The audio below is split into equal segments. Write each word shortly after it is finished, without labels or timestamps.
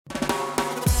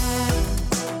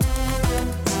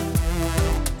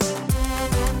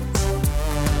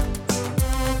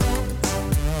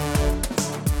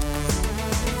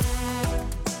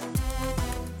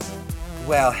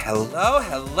Well,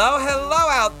 hello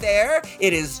out there.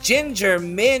 It is Ginger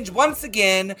Minge once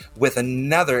again with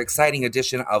another exciting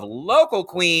edition of Local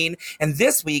Queen. And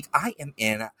this week I am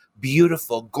in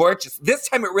beautiful, gorgeous, this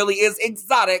time it really is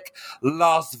exotic,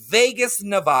 Las Vegas,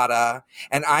 Nevada.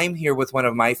 And I'm here with one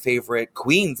of my favorite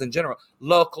queens in general.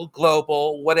 Local,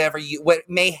 global, what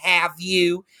may have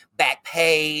you,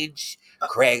 Backpage,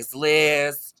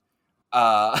 Craigslist,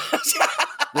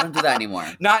 We don't do that anymore.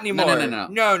 Not anymore.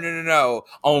 No.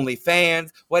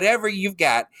 OnlyFans, whatever you've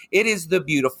got. It is the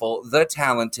beautiful, the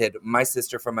talented, my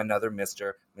sister from another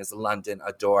mister, Miss London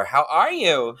Adour. How are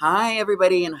you? Hi,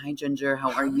 everybody, and hi, Ginger.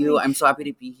 How are you? I'm so happy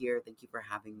to be here. Thank you for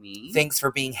having me. Thanks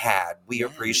for being had. We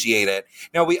appreciate it.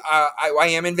 Now, I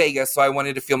am in Vegas, so I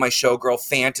wanted to feel my showgirl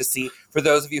fantasy. For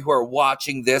those of you who are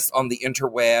watching this on the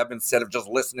interweb instead of just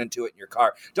listening to it in your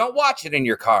car, don't watch it in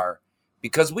your car.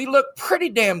 Because we look pretty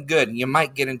damn good, and you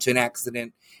might get into an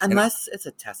accident. Unless it's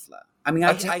a Tesla. I mean,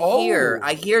 I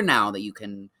hear now that you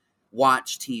can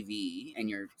watch TV, and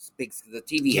the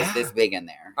TV is this big in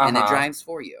there, and it drives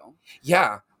for you.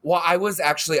 Yeah. Well, I was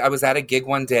at a gig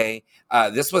one day.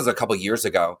 This was a couple years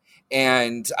ago,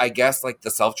 and I guess like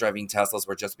the self-driving Teslas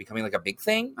were just becoming like a big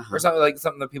thing, or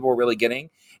something that people were really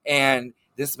getting. And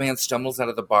this man stumbles out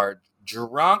of the bar,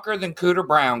 drunker than Cooter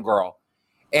Brown, girl.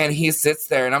 And he sits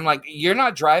there, and I'm like, you're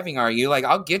not driving, are you? Like,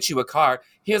 I'll get you a car.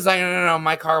 He was like, no,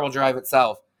 my car will drive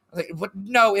itself. I was like, what?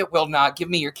 No, it will not. Give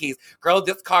me your keys. Girl,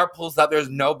 this car pulls up. There's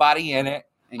nobody in it.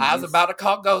 And I was about to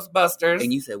call Ghostbusters.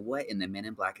 And you said, what in the Men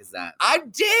in Black is that? I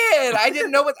did. I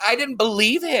didn't know I didn't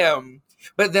believe him.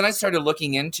 But then I started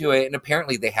looking into it, and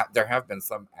apparently there have been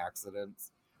some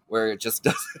accidents where it just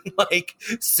doesn't like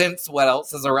sense what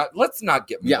else is around. Let's not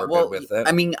get morbid with it.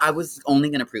 I mean, I was only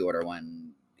going to pre-order one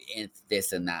if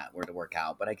this and that were to work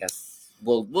out, but I guess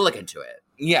we'll look into it.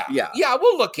 Yeah,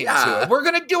 we'll look into it. We're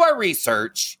gonna do our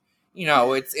research. You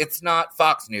know, it's not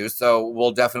Fox News, so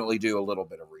we'll definitely do a little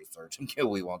bit of research.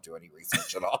 We won't do any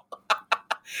research at all.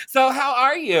 So, how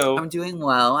are you? I'm doing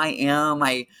well. I am.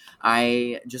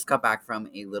 I just got back from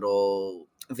a little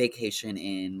vacation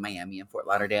in Miami and Fort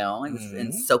Lauderdale. I was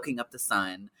in soaking up the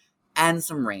sun and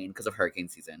some rain because of hurricane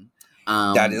season.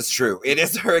 That is true. It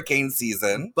is hurricane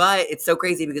season. But it's so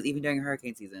crazy because even during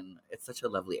hurricane season, it's such a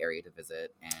lovely area to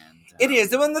visit. And it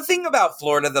is. And the thing about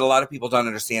Florida that a lot of people don't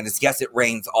understand is, yes, it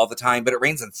rains all the time, but it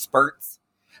rains in spurts.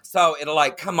 So it'll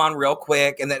like come on real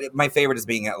quick. And then my favorite is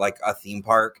being at like a theme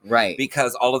park. Right.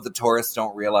 Because all of the tourists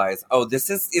don't realize,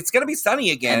 it's going to be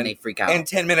sunny again. And they freak out. In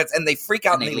 10 minutes. And they freak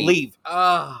out and they leave.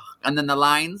 Oh. And then the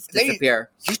lines disappear.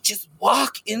 You just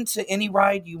walk into any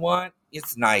ride you want.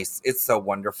 It's nice. It's so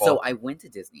wonderful. So I went to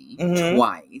Disney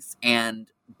twice, and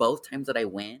both times that I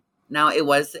went, now it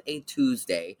was a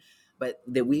Tuesday, but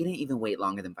we didn't even wait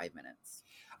longer than 5 minutes.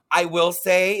 I will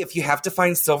say, if you have to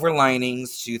find silver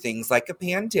linings to things like a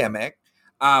pandemic,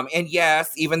 and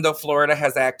yes, even though Florida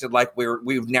has acted like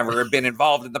we've never been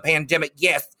involved in the pandemic,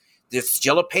 yes, there's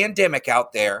still a pandemic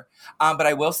out there. But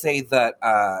I will say that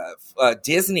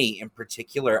Disney in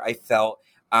particular, I felt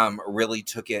really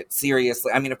took it seriously.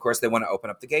 I mean, of course, they want to open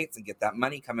up the gates and get that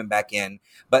money coming back in,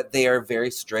 but they are very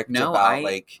strict about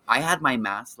I had my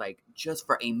mask just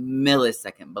for a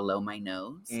millisecond below my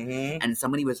nose, and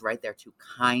somebody was right there to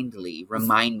kindly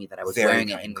remind me that I was wearing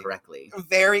it incorrectly.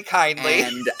 Very kindly.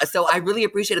 And so I really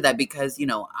appreciated that because,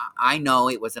 I know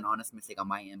it was an honest mistake on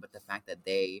my end, but the fact that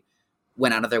they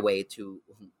went out of their way to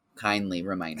kindly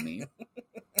remind me,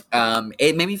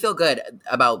 it made me feel good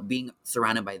about being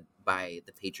surrounded by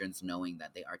the patrons, knowing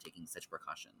that they are taking such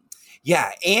precautions.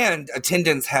 Yeah, and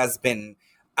attendance has been,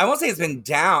 I won't say it's been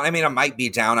down. I mean, it might be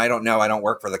down. I don't know. I don't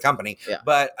work for the company. Yeah.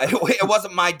 But it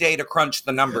wasn't my day to crunch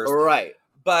the numbers. Right.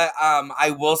 But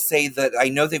I will say that I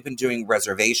know they've been doing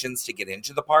reservations to get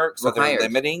into the park. So they're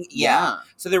limiting. Yeah.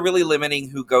 So they're really limiting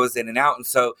who goes in and out. And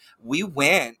so we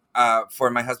went for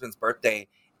my husband's birthday,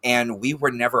 and we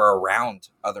were never around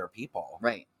other people.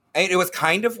 Right. And it was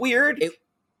kind of weird.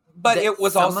 But it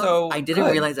was also I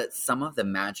didn't realize that some of the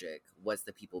magic was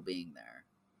the people being there.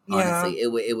 Honestly,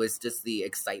 it was just the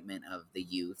excitement of the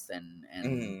youth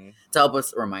and to help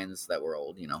us remind us that we're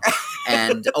old,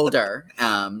 and older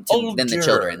than the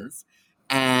children's.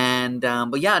 And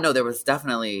but yeah, no, there was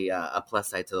definitely a plus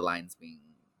side to the lines being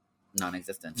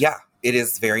non-existent. Yeah, it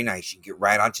is very nice. You get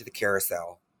right onto the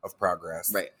carousel of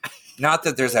progress. Right. Not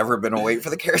that there's ever been a wait for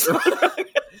the carousel.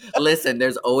 Listen,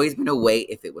 there's always been a wait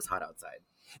if it was hot outside.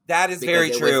 That is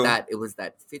very true. It was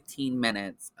that 15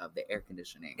 minutes of the air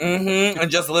conditioning. And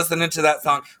just listening to that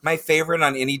song. My favorite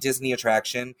on any Disney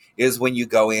attraction is when you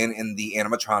go in and the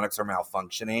animatronics are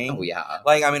malfunctioning. Oh, yeah.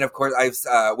 Like, I mean, of course,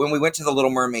 when we went to the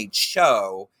Little Mermaid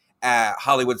show at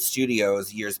Hollywood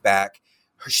Studios years back,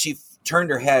 she turned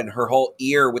her head and her whole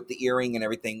ear with the earring and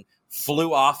everything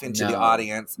flew off into the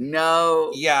audience.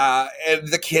 No. Yeah. And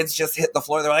the kids just hit the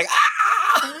floor. They're like,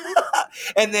 ah!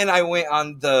 And then I went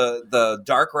on the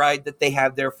dark ride that they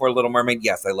had there for Little Mermaid.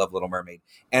 Yes, I love Little Mermaid.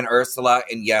 And Ursula.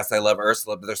 And yes, I love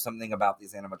Ursula. But there's something about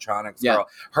these animatronics. Yeah. Girl.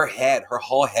 Her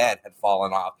whole head had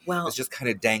fallen off. Well, it's just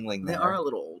kind of dangling there. They are a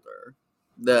little older.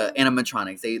 The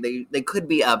animatronics, they could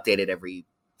be updated every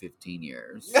 15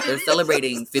 years. They're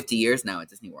celebrating 50 years now at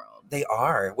Disney World. They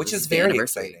are, which is very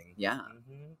exciting. Yeah.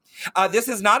 This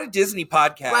is not a Disney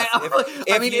podcast. Right.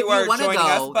 If you want to go,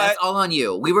 us, but that's all on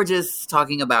you. We were just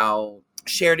talking about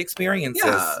shared experiences.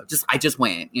 Yeah, I just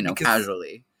went,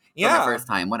 casually. Yeah, for my first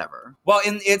time, whatever. Well,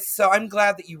 and so I'm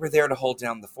glad that you were there to hold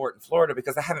down the fort in Florida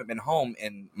because I haven't been home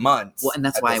in months. Well, and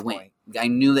that's why I went. I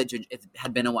knew that it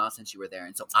had been a while since you were there,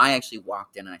 and so I actually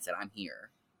walked in and I said, "I'm here."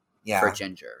 Yeah. For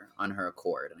Ginger on her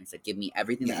Accord, and I said, "Give me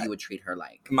everything that you would treat her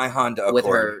like." My Honda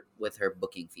Accord with her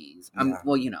booking fees.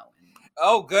 Well,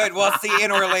 Oh, good. Well, see,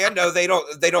 in Orlando, they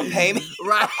don't pay me.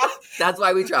 Right. That's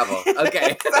why we travel.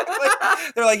 Okay. Exactly.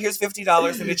 They're like, here's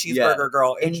 $50 and a cheeseburger,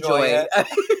 girl. Enjoy it.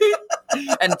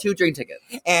 And 2 drink tickets.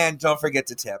 And don't forget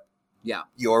to tip. Yeah.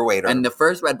 Your waiter. And the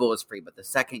first Red Bull is free, but the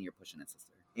second you're pushing it,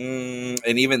 sister.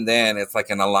 And even then, it's like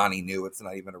an Alani Nu. It's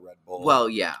not even a Red Bull. Well,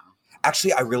 yeah.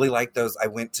 Actually, I really like those. I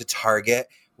went to Target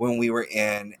when we were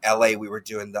in LA. We were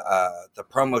doing the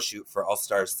promo shoot for All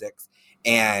Stars 6.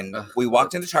 And we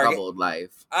walked into Target. Troubled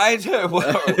life. I do.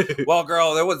 Well,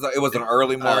 girl, it was an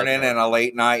early morning and a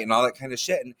late night and all that kind of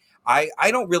shit. And I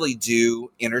don't really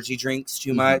do energy drinks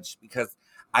too much because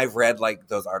I've read like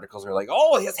those articles are like,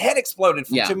 oh, his head exploded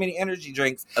from too many energy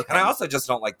drinks. Okay. And I also just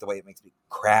don't like the way it makes me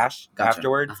crash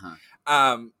afterwards.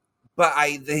 But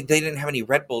they didn't have any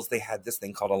Red Bulls. They had this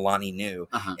thing called Alani Nu,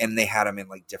 and they had them in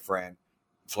like different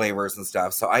flavors and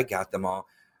stuff. So I got them all.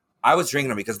 I was drinking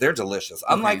them because they're delicious.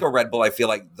 Unlike a Red Bull, I feel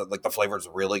like the flavor's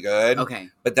really good. Okay.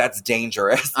 But that's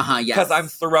dangerous. Yes. Because I'm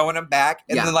throwing them back.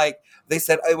 And then like they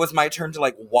said it was my turn to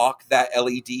like walk that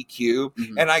LED cube.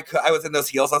 And I was in those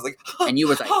heels. I was like, and you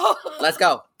was like, let's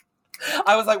go.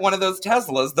 I was like one of those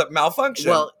Teslas that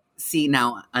malfunction. Well, see,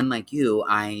 now, unlike you,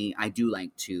 I do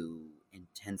like to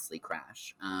intensely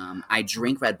crash. I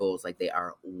drink Red Bulls like they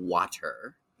are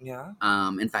water. Yeah.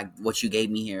 In fact, what you gave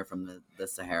me here from the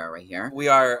Sahara right here. We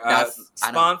are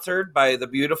sponsored by the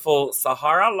beautiful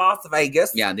Sahara, Las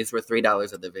Vegas. Yeah, these were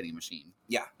 $3 at the vending machine.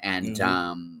 Yeah. And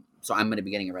so I'm going to be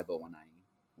getting a Red Bull when I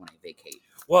vacate.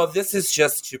 Well, this is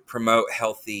just to promote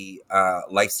healthy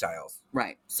lifestyles.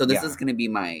 Right. So this is going to be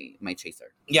my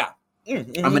chaser. Yeah.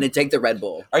 I'm going to take the Red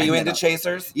Bull. Are you into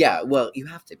chasers? Yeah. Well, you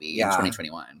have to be in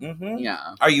 2021.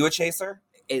 Yeah. Are you a chaser?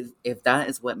 If that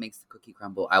is what makes the cookie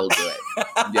crumble, I will do it.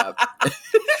 Yep.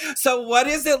 So what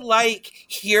is it like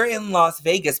here in Las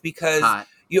Vegas? Because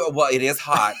it is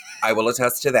hot. I will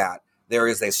attest to that. There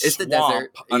is a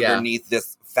swamp underneath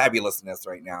this fabulousness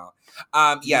right now.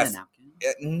 Yes.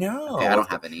 No. Okay, I don't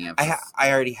have any. I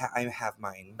already have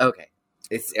mine. Okay.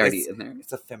 It's already in there?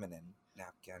 It's a feminine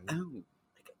napkin. Oh.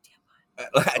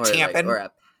 Like a tampon? Or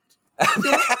a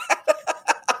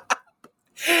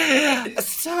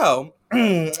So,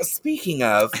 speaking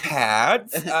of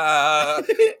pads,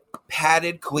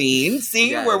 padded queens.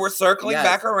 See where we're circling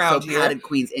back around here. Padded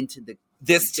queens into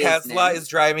this Tesla is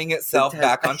driving itself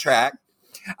back on track.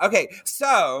 Okay,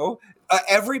 so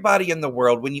everybody in the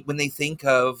world, when they think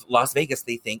of Las Vegas,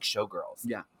 they think Showgirls.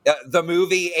 Yeah, the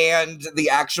movie and the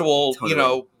actual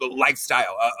the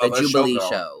lifestyle of the a Jubilee showgirl.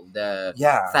 Show, the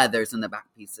feathers and the back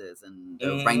pieces and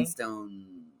the rhinestone.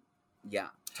 Yeah.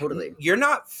 Totally. You're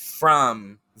not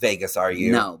from Vegas, are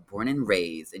you? No, born and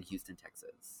raised in Houston, Texas.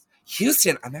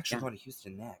 Houston? I'm actually going to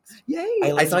Houston next.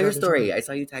 Yay! I saw your story. I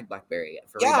saw you tag Blackberry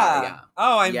for yeah.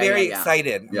 Oh, I'm very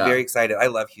excited. I'm very excited. I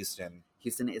love Houston.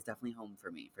 Houston is definitely home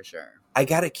for me, for sure. I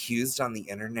got accused on the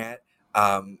internet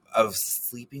of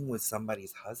sleeping with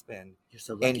somebody's husband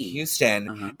in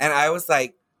Houston. And I was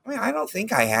like, I don't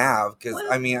think I have because,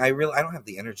 I don't have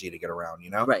the energy to get around,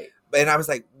 Right. And I was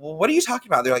like, well, what are you talking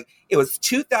about? They're like, it was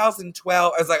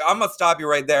 2012. I was like, I'm going to stop you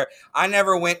right there. I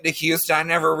never went to Houston. I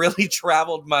never really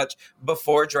traveled much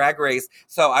before Drag Race.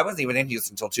 So I wasn't even in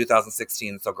Houston until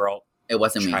 2016. So, girl. It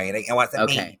wasn't me. It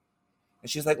wasn't me.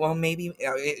 And she was like, well, maybe.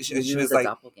 She was like,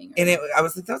 and I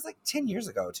was like, that was like 10 years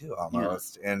ago, too,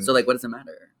 almost. Yeah. And so, like, what does it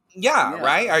matter? Yeah,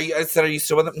 right? Are you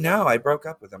still with him? No, I broke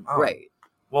up with him. Oh. Right.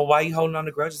 Well, why are you holding on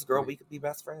to grudges, girl? We could be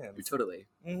best friends. Totally.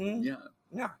 Mm-hmm. Yeah.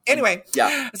 Yeah. Anyway.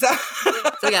 Yeah. So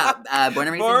yeah, born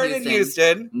and raised in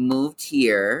Houston. Moved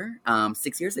here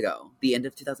 6 years ago, the end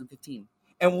of 2015.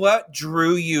 And what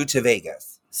drew you to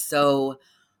Vegas? So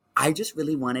I just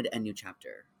really wanted a new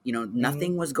chapter. You know,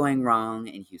 nothing was going wrong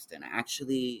in Houston. I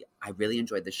really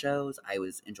enjoyed the shows. I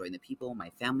was enjoying the people. My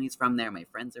family's from there. My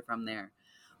friends are from there.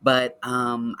 But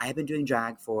I have been doing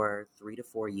drag for 3 to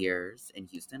 4 years in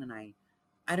Houston, and I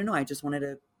don't know. I just wanted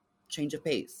a change of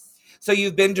pace. So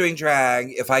you've been doing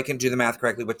drag, if I can do the math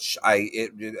correctly, which I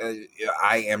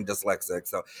am dyslexic,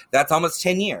 so that's almost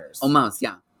 10 years. Almost,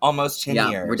 yeah. Almost 10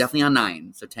 years. We're definitely on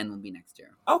 9, so 10 will be next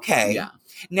year. Okay. Yeah.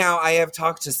 Now, I have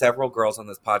talked to several girls on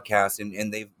this podcast,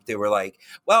 and they were like,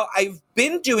 well, I've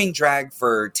been doing drag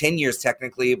for 10 years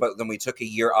technically, but then we took a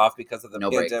year off because of the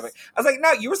pandemic. Breaks. I was like,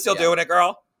 no, you were still doing it,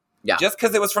 girl. Yeah. Just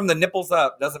because it was from the nipples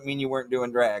up doesn't mean you weren't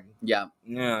doing drag. Yeah.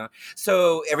 Yeah.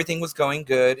 So everything was going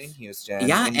good in Houston.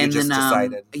 Yeah, and you just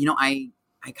decided. You know, I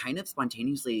kind of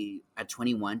spontaneously at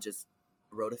 21 just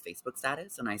wrote a Facebook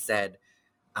status, and I said,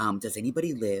 does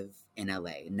anybody live in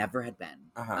LA? Never had been.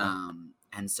 Uh-huh.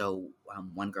 And so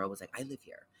one girl was like, I live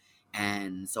here.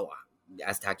 And so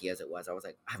as tacky as it was, I was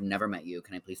like, I've never met you.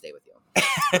 Can I please stay with you?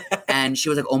 And she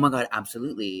was like, oh my God,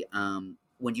 absolutely.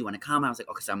 When do you want to come? I was like,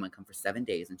 okay, so I'm going to come for 7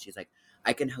 days. And she's like,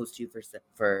 I can host you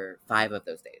for 5 of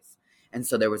those days. And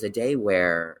so there was a day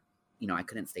where, you know, I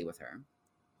couldn't stay with her.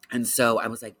 And so I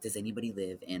was like, does anybody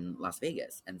live in Las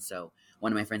Vegas? And so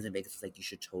one of my friends in Vegas was like, you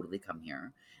should totally come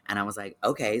here. And I was like,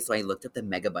 okay. So I looked up the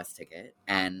mega bus ticket,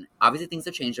 and obviously things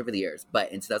have changed over the years.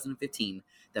 But in 2015,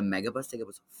 the mega bus ticket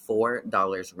was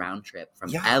 $4 round trip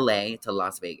from LA to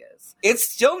Las Vegas. It's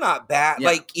still not bad. Yeah.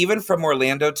 Like even from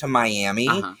Orlando to Miami,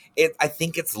 I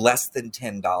think it's less than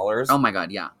 $10. Oh my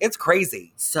God. Yeah. It's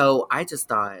crazy. So I just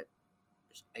thought,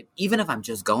 even if I'm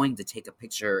just going to take a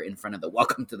picture in front of the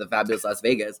Welcome to the Fabulous Las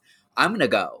Vegas, I'm going to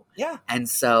go. Yeah. And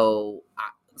so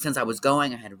since I was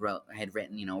going, I had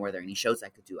written, you know, were there any shows I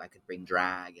could do? I could bring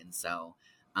drag. And so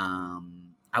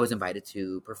I was invited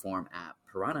to perform at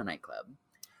Piranha nightclub.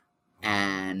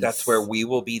 And that's where we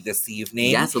will be this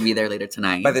evening. Yes, we'll be there later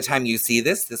tonight. By the time you see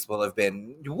this will have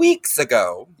been weeks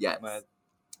ago. Yes. But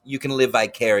you can live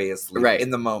vicariously in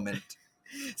the moment.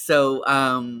 So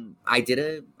I did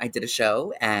a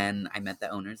show, and I met the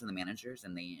owners and the managers,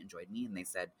 and they enjoyed me, and they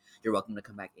said, you're welcome to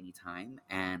come back anytime.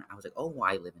 And I was like, oh, well,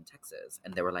 I live in Texas.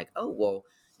 And they were like, oh, well,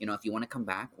 you know, if you want to come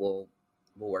back, we'll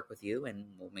work with you, and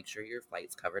we'll make sure your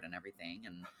flight's covered and everything.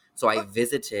 And so I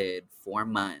visited 4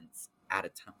 months at a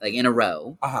time, like in a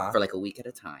row, for like a week at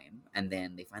a time. And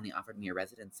then they finally offered me a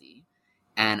residency.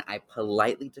 And I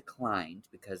politely declined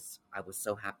because I was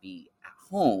so happy at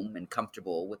home and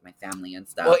comfortable with my family and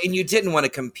stuff. Well, and you didn't want to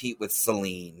compete with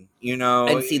Celine, you know?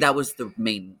 And see, that was the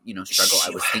main, you know, struggle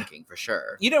I was thinking for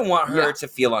sure. You didn't want her to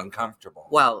feel uncomfortable.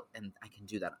 Well, and I can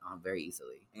do that very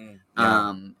easily.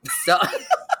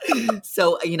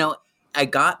 So, you know, I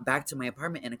got back to my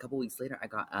apartment, and a couple weeks later, I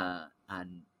got a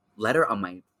letter on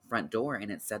my front door, and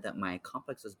it said that my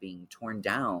complex was being torn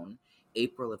down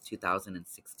April of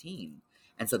 2016.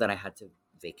 And so that I had to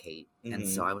vacate. And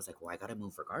so I was like, well, I got to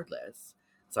move regardless.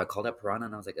 So I called up Piranha,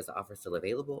 and I was like, is the offer still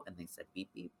available? And they said, beep,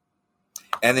 beep.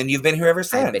 And then you've been here ever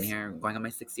since? I've been here going on my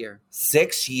 6th year.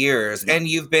 6 years. Yeah. And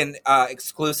you've been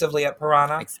exclusively at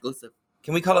Piranha? Exclusive.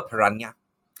 Can we call it Piranha?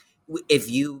 If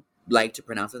you like to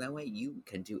pronounce it that way, you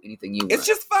can do anything you want. It's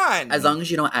just fun. As long as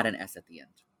you don't add an S at the end.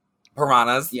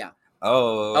 Piranhas? Yeah.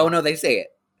 Oh. Oh, no, they say it.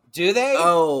 Do they?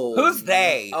 Oh. Who's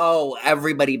they? Oh,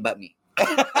 everybody but me.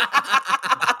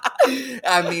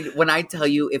 I mean, when I tell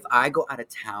you, if I go out of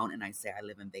town and I say I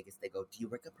live in Vegas, they go, do you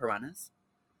work at Piranhas?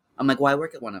 I'm like, well, I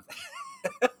work at one of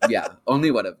them. Yeah,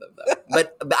 only one of them, though.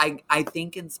 But I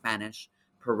think in Spanish,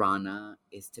 Piranha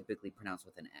is typically pronounced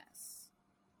with an S.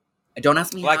 Don't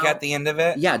ask me like how. At the end of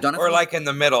it? Yeah, don't ask or me. Like in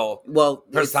the middle. Well,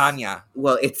 lasagna.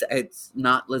 It's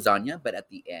not lasagna, but at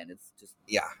the end, it's just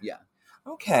yeah.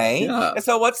 Okay. Yeah.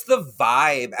 So what's the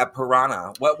vibe at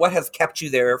Piranha? What has kept you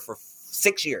there for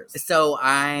 6 years? So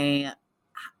I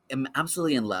am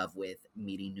absolutely in love with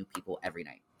meeting new people every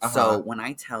night. So when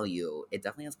I tell you, it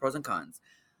definitely has pros and cons.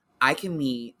 I can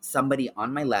meet somebody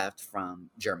on my left from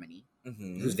Germany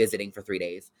who's visiting for 3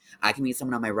 days. I can meet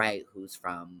someone on my right who's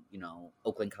from, you know,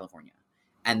 Oakland, California.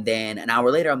 And then an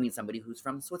hour later, I'll meet somebody who's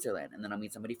from Switzerland. And then I'll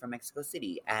meet somebody from Mexico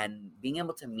City. And being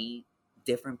able to meet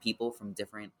different people from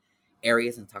different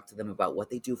areas and talk to them about what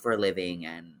they do for a living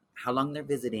and how long they're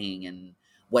visiting and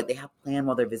what they have planned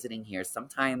while they're visiting here.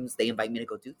 Sometimes they invite me to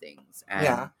go do things.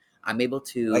 And I'm able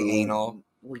to... Like anal?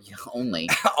 Well, yeah, only.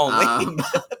 Only.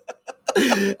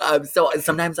 So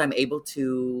sometimes I'm able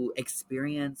to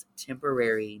experience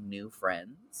temporary new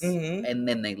friends, and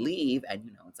then they leave,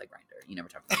 and it's like Grindr. You never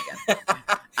talk to them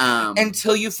again.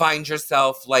 Until you find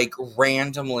yourself like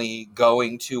randomly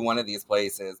going to one of these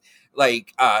places,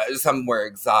 like somewhere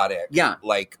exotic,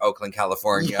 like Oakland,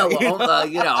 California.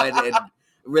 And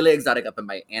really exotic up in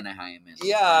by Anaheim.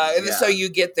 And so you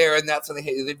get there, and that's when they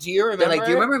hit you. Do you remember? They're like,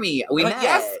 do you remember me? We met.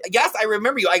 Yes, I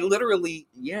remember you. I literally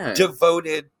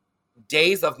devoted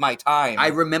days of my time. I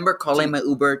remember calling my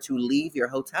Uber to leave your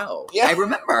hotel. Yeah. I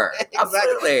remember.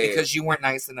 Absolutely. Because you weren't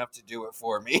nice enough to do it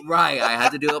for me. Right. I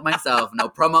had to do it myself. No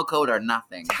promo code or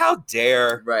nothing. How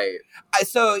dare. Right.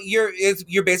 So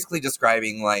you're basically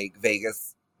describing like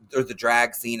Vegas, or the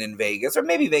drag scene in Vegas, or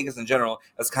maybe Vegas in general,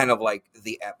 as kind of like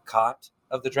the Epcot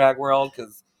of the drag world,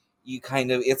 because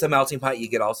it's a melting pot. You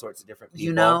get all sorts of different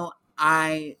people.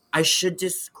 I should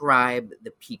describe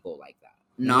the people like that,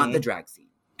 not the drag scene.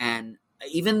 And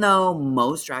even though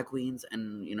most drag queens,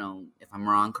 and if I'm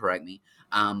wrong, correct me,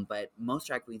 but most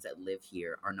drag queens that live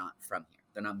here are not from here.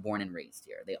 They're not born and raised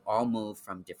here. They all move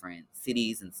from different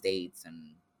cities and states,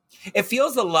 and it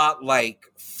feels a lot like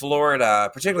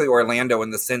Florida, particularly Orlando, in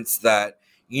the sense that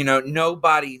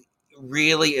nobody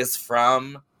really is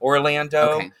from Orlando.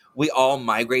 Okay. We all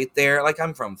migrate there. Like,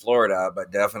 I'm from Florida,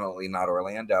 but definitely not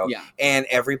Orlando. Yeah. And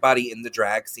everybody in the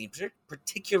drag scene,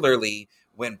 particularly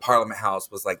when Parliament House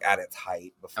was like at its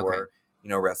height before,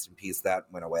 rest in peace, that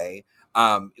went away.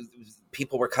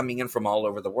 People were coming in from all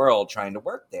over the world trying to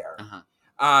work there.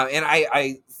 And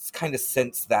I kind of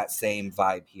sense that same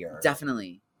vibe here.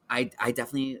 Definitely. I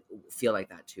definitely feel like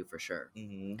that too, for sure.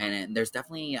 And there's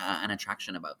definitely an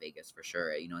attraction about Vegas, for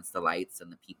sure. It's the lights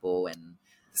and the people and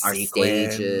our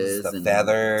stages, the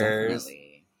feathers.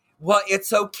 Definitely. Well,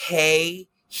 it's okay.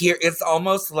 Here, it's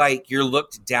almost like you're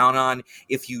looked down on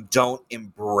if you don't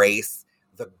embrace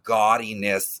the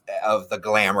gaudiness of the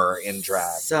glamour in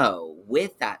drag. So,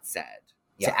 with that said,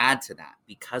 to add to that,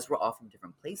 because we're all from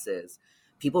different places,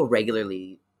 people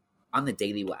regularly on the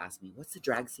daily will ask me, what's the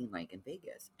drag scene like in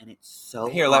Vegas? And it's so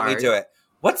Here, hard. let me do it.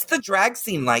 What's the drag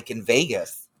scene like in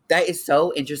Vegas? That is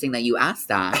so interesting that you asked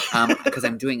that, because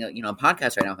I'm doing a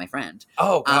podcast right now with my friend.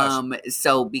 Oh gosh!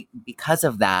 So because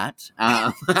of that,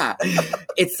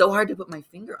 it's so hard to put my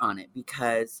finger on it,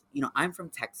 because I'm from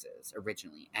Texas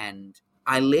originally, and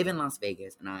I live in Las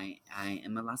Vegas, and I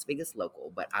am a Las Vegas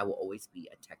local, but I will always be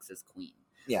a Texas queen.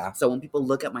 Yeah. So when people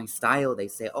look at my style, they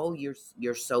say, "Oh,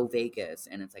 you're so Vegas,"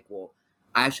 and it's like, well,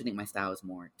 I actually think my style is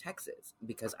more Texas,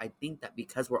 because I think that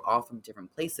because we're all from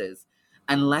different places,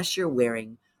 unless you're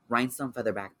wearing rhinestone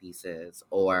featherback pieces,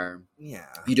 or you're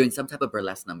doing some type of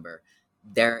burlesque number,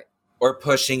 or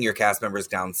pushing your cast members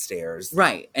downstairs,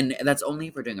 right? And that's only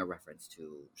if we're doing a reference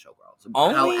to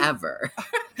Showgirls. However,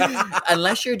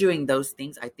 unless you're doing those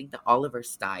things, I think that all of our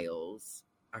styles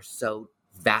are so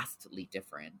vastly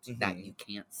different that you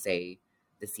can't say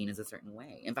the scene is a certain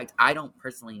way. In fact, I don't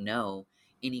personally know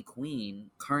any queen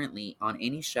currently on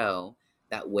any show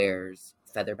that wears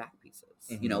featherback pieces.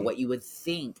 What you would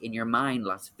think in your mind,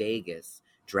 Las Vegas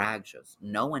drag shows.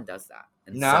 No one does that.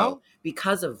 And so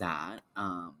because of that,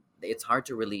 it's hard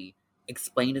to really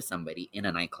explain to somebody in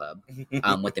a nightclub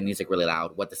with the music really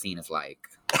loud what the scene is like.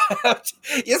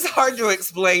 It's hard to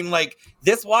explain, like,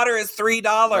 this water is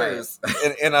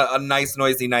 $3 in a nice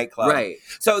noisy nightclub. Right.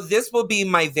 So this will be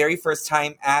my very first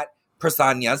time at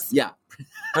Prasanya's. Yeah.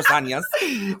 Prasanya's.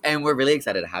 And we're really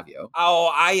excited to have you.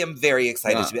 Oh, I am very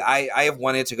excited to be. I have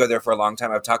wanted to go there for a long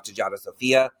time. I've talked to Jada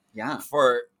Sophia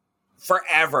for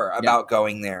forever about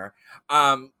going there.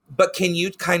 But can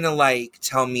you kind of like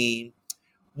tell me,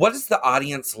 what is the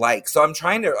audience like? So I'm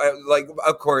trying to,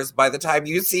 of course, by the time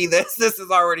you see this has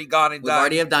already gone and done. We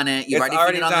already have done it. You've already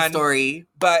seen it on the story.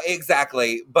 But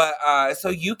exactly. But so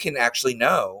you can actually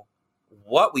know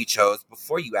what we chose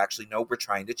before you actually know we're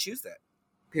trying to choose it.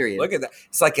 Period. Look at that.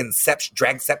 It's like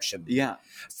dragception. Yeah.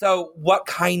 So what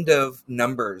kind of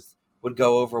numbers would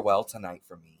go over well tonight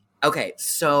for me? Okay,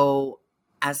 so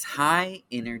as high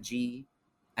energy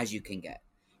as you can get.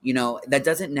 That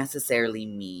doesn't necessarily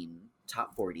mean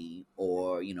top 40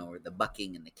 or, or the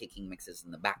bucking and the kicking mixes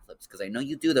and the backflips, because I know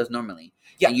you do those normally.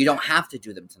 Yeah. And you don't have to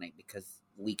do them tonight because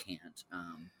we can't.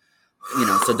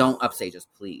 So don't upstage us,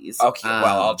 please. Okay,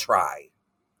 well, I'll try.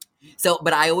 So,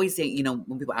 but I always say,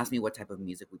 when people ask me what type of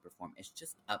music we perform, it's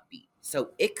just upbeat. So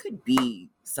it could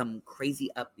be some crazy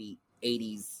upbeat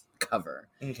 80s cover.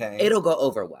 Okay. It'll go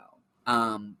over well.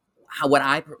 What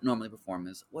I normally perform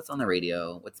is what's on the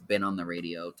radio, what's been on the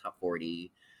radio, top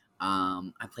 40. I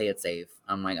play it safe.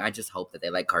 I'm like, I just hope that they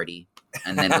like Cardi,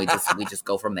 and then we just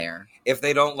go from there. If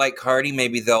they don't like Cardi,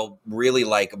 maybe they'll really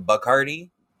like Bacardi.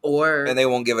 And they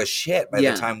won't give a shit by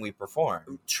the time we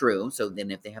perform. True. So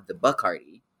then if they have the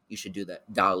Bacardi, you should do the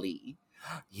Dali.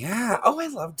 Yeah. Oh, I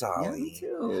love Dolly. Yeah, me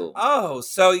too. Oh,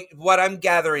 so what I'm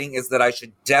gathering is that I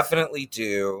should definitely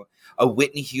do a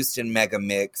Whitney Houston mega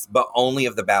mix, but only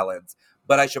of the ballads.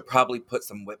 But I should probably put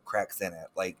some whip cracks in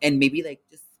it, and maybe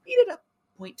just speed it up.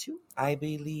 0.2. I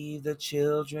believe the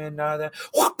children are the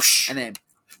whoopsh. And then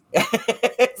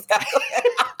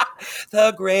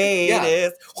the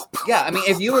greatest. Yeah. I mean,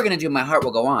 if you were gonna do My Heart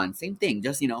Will Go On, same thing.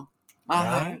 Just my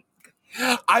heart.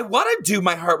 I want to do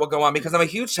My Heart Will Go On because I'm a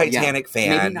huge Titanic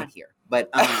fan. Maybe not here, but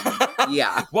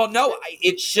yeah. Well, no,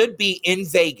 it should be in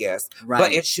Vegas,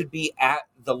 but it should be at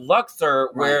the Luxor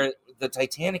where the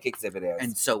Titanic exhibit is.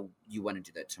 And so you want to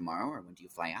do that tomorrow, or when do you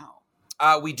fly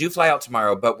out? We do fly out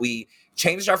tomorrow, but we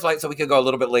changed our flight so we could go a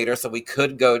little bit later, so we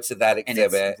could go to that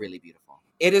exhibit. And it's really beautiful.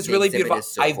 It is really beautiful.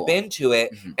 So I've been to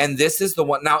it, and this is the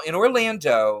one. Now, in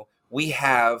Orlando, we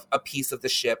have a piece of the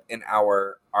ship in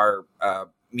our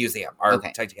museum, our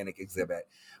Titanic exhibit.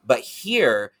 But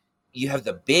here, you have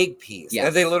the big piece. Yes.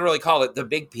 And they literally call it the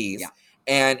big piece. Yeah.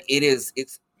 And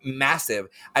it's massive.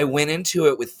 I went into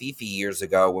it with Fifi years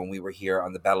ago when we were here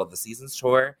on the Battle of the Seasons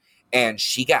tour, and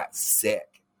she got sick.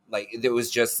 It was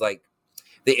just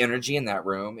the energy in that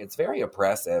room. It's very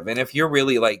oppressive. And if you're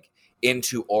really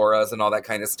into auras and all that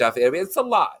kind of stuff, it's a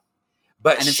lot.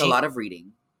 And it's a lot of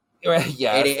reading.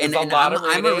 Yeah, it's a lot of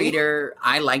reading. I'm a reader.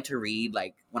 I like to read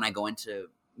when I go into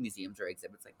museums or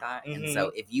exhibits like that. Mm-hmm. And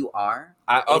so if you are,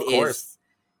 of course,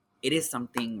 it is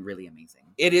something really amazing.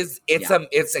 It is.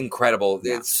 It's incredible.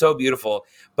 Yeah. It's so beautiful.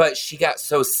 But she got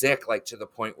so sick, to the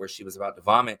point where she was about to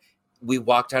vomit. We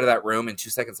walked out of that room, and 2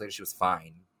 seconds later, she was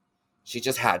fine. She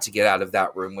just had to get out of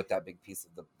that room with that big piece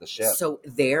of the ship. So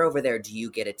over there, do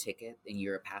you get a ticket and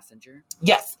you're a passenger?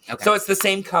 Yes. Okay. So it's the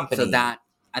same company. So that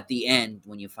at the end,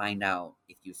 when you find out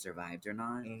if you survived or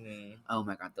not, oh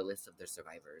my God, the list of the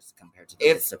survivors compared to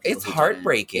the list of people it's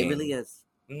heartbreaking. It really is.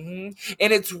 Mm-hmm.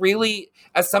 And it's really,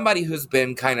 as somebody who's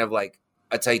been kind of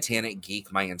a Titanic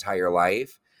geek my entire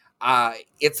life,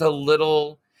 it's a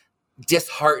little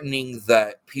disheartening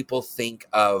that people think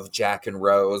of Jack and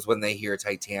Rose when they hear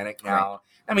Titanic now. Right.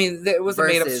 I mean, it was a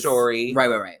made-up story.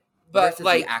 Right. But versus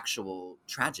the actual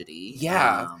tragedy.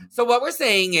 Yeah. So what we're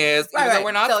saying is, even though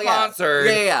we're not sponsored,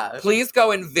 please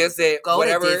go and visit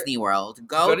whatever. Go to Disney World.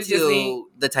 Go to Disney,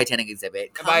 the Titanic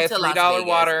exhibit. Buy a $3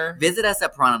 water. Visit us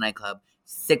at Piranha Nightclub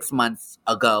 6 months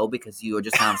ago because you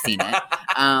just now seen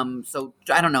it. So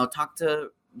I don't know. Talk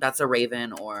to That's a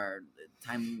Raven or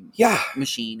Time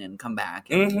Machine and come back.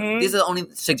 And these are the only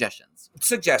suggestions.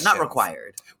 Not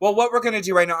required. Well, what we're going to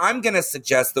do right now, I'm going to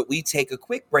suggest that we take a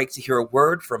quick break to hear a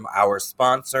word from our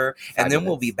sponsor, and then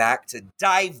we'll be back to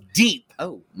dive deep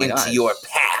into your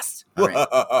past. Right.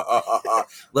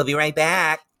 We'll be right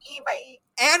back. Bye.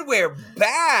 And we're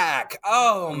back.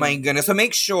 Oh, my goodness. So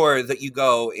make sure that you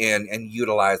go in and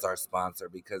utilize our sponsor,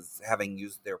 because having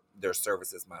used their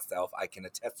services myself, I can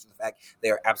attest to the fact they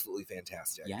are absolutely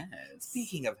fantastic. Yes.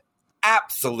 Speaking of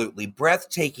absolutely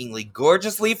breathtakingly,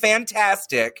 gorgeously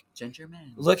fantastic. Ginger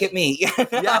man. Look at me.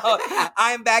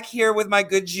 I'm back here with my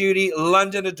good Judy,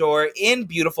 London Adour, in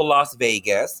beautiful Las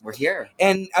Vegas. We're here.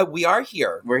 And we are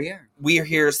here. We're here. We are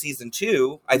here season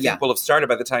 2. I think will have started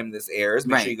by the time this airs.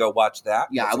 Make sure you go watch that.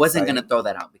 Yeah, I wasn't going to throw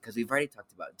that out because we've already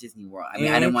talked about Disney World. I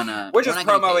mean, I didn't want to. We're just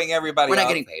promoting everybody. We're not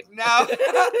getting paid. No.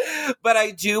 But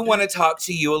I do want to talk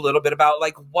to you a little bit about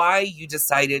why you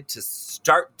decided to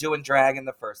start doing drag in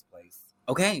the first place.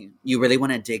 Okay. You really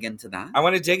want to dig into that? I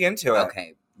want to dig into it.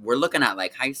 Okay. We're looking at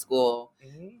high school.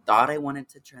 Thought I wanted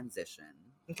to transition.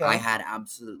 Okay. I had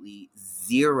absolutely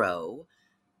zero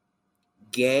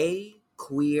gay,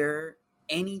 queer,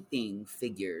 anything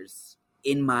figures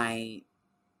in my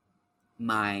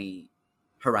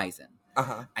horizon.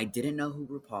 I didn't know who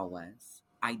RuPaul was.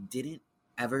 I didn't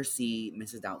ever see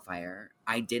Mrs. Doubtfire.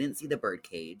 I didn't see the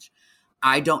Birdcage.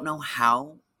 I don't know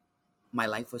how my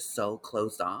life was so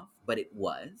closed off, but it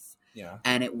was. Yeah.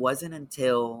 And it wasn't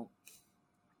until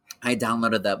I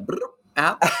downloaded the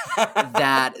app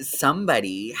that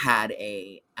somebody had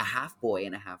a half boy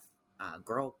and a half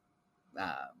girl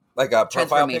like a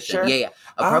profile picture? Yeah.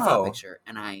 A profile picture.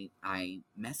 And I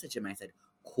messaged him and I said,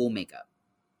 cool makeup.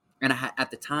 And at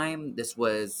the time, I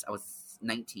was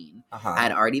 19. I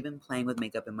had already been playing with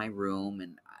makeup in my room,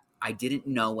 and I didn't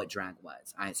know what drag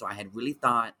was. So I had really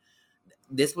thought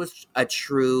this was a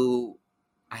true,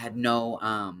 I had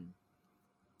no,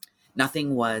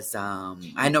 nothing was, I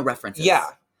had no references. Yeah.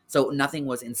 So nothing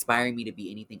was inspiring me to be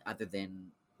anything other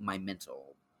than my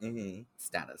mental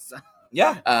status.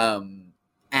 Yeah.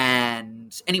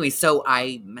 And anyway, so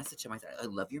I messaged him. I said, I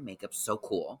love your makeup. So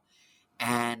cool.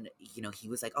 And, you know, he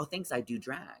was like, oh, thanks, I do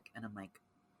drag. And I'm like,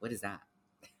 what is that?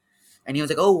 And he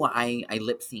was like, oh, I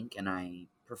lip sync and I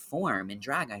perform in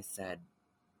drag. I said,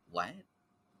 what?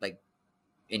 Like,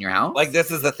 in your house? Like, this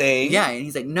is the thing? Yeah. And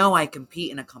he's like, no, I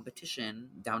compete in a competition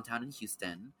downtown in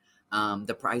Houston.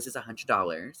 The prize is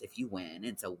 $100 if you win.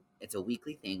 It's a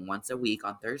weekly thing, once a week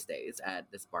on Thursdays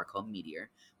at this bar called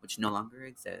Meteor, which no longer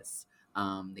exists.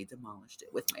 They demolished it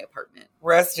with my apartment.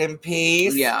 Rest in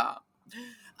peace. Yeah.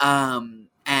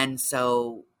 And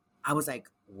so I was like,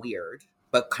 weird,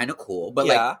 but kind of cool. But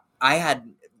like, I had,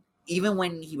 even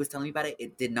when he was telling me about it,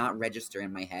 it did not register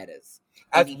in my head as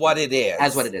what it is.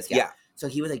 As what it is, yeah. So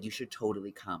he was like, you should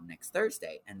totally come next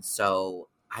Thursday. And so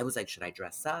I was like, should I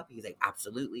dress up? He's like,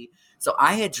 absolutely. So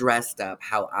I had dressed up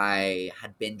how I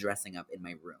had been dressing up in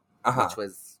my room, which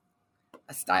was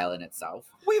a style in itself.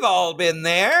 We've all been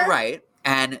there. Right.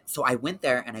 And so I went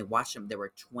there and I watched them. There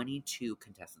were 22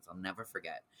 contestants. I'll never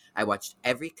forget. I watched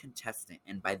every contestant.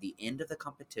 And by the end of the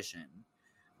competition,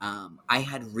 I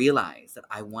had realized that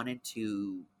I wanted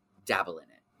to dabble in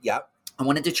it. Yep. I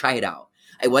wanted to try it out.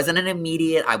 I wasn't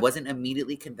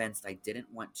immediately convinced. I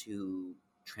didn't want to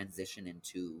transition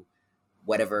into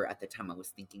whatever at the time I was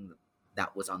thinking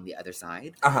that was on the other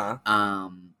side.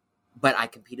 But I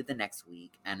competed the next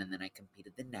week, and then I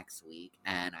competed the next week,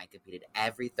 and I competed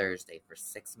every Thursday for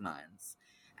 6 months.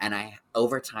 And I,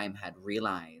 over time, had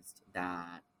realized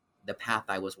that the path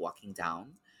I was walking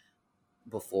down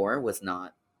before was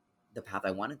not the path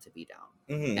I wanted to be down.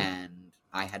 Mm-hmm. And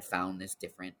I had found this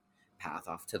different path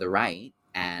off to the right,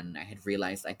 and I had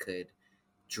realized I could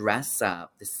dress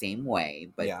up the same way,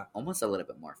 but almost a little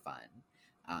bit more fun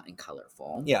and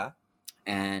colorful. Yeah.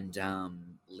 And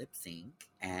lip sync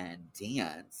and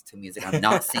dance to music I'm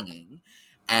not singing,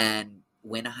 and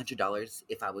win $100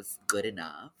 if I was good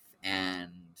enough.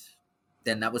 And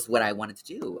then that was what I wanted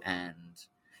to do. And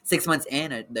 6 months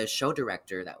in, the show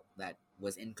director that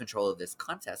was in control of this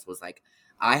contest was like,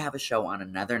 I have a show on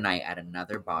another night at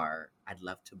another bar. I'd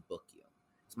love to book you.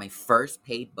 It's my first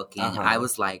paid booking. I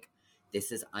was like,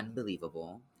 this is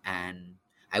unbelievable. And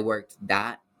I worked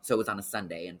that. So it was on a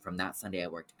Sunday, and from that Sunday, I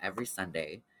worked every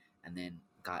Sunday, and then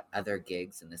got other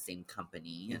gigs in the same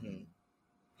company, and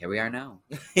here we are now.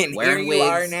 And here you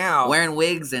are now. Wearing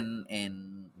wigs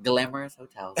in glamorous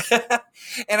hotels.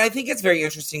 And I think it's very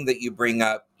interesting that you bring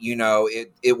up, you know,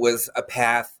 it was a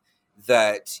path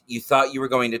that you thought you were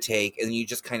going to take, and you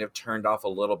just kind of turned off a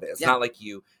little bit. It's not like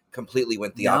you completely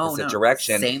went the opposite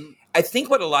direction. Same. I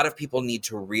think what a lot of people need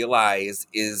to realize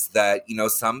is that, you know,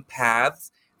 some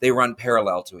paths, they run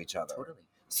parallel to each other. Totally.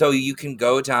 So you can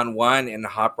go down one and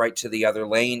hop right to the other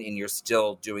lane, and you're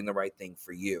still doing the right thing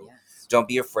for you. Yes. Don't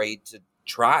be afraid to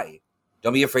try.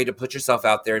 Don't be afraid to put yourself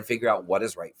out there and figure out what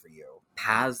is right for you.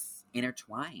 Paths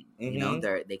intertwine. You know,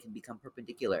 they can become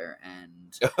perpendicular,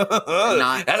 and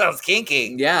that sounds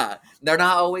kinky. Yeah, they're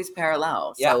not always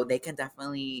parallel. So they can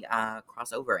definitely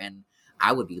cross over. And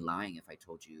I would be lying if I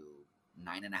told you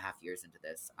 9.5 years into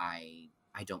this, I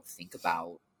don't think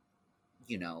about,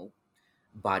 you know,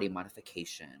 body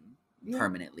modification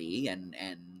permanently and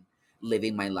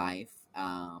living my life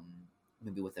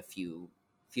maybe with a few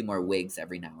more wigs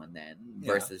every now and then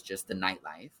versus just the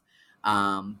nightlife.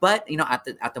 But you know,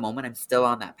 at the moment, I'm still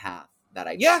on that path that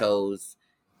I chose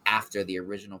after the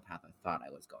original path I thought I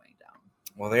was going down.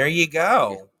 Well, there you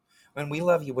go. And we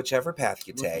love you whichever path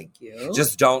you take. Thank you.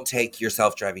 Just don't take your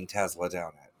self-driving Tesla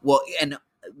down it.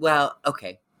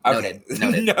 Okay. Noted.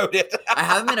 I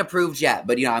haven't been approved yet,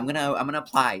 but you know, I'm gonna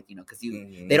apply. You know, because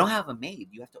they don't have them made.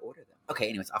 You have to order them. Okay.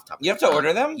 Anyways, off topic. You have to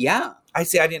order them. Yeah. I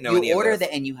see. I didn't know. You order them,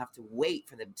 and you have to wait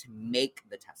for them to make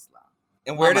the Tesla.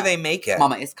 And where do they make it?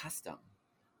 Mama, it's custom.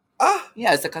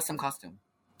 Yeah, it's a custom costume.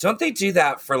 Don't they do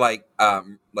that for like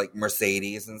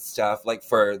Mercedes and stuff? Like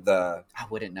for the I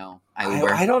wouldn't know. I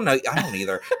don't know. I don't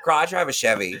either. Girl, I drive a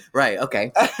Chevy. Right.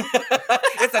 Okay.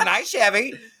 It's a nice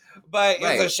Chevy. But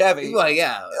it's a Chevy. Well,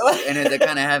 yeah. And is it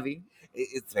kind of heavy?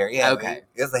 It's very heavy. Okay.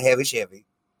 It's a heavy Chevy.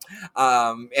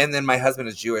 And then my husband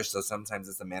is Jewish, so sometimes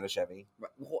it's a Manischewitz.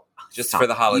 Well, just for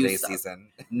the holiday season.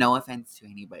 No offense to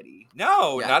anybody.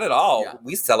 No, not at all. Yeah.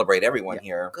 We celebrate everyone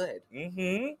here. Good.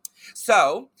 Mm-hmm.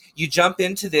 So you jump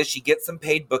into this, you get some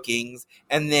paid bookings,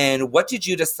 and then what did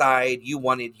you decide you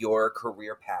wanted your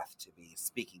career path to be?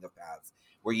 Speaking of paths,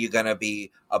 were you going to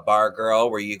be a bar girl?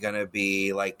 Were you going to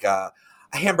be like a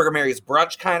Hamburger Mary's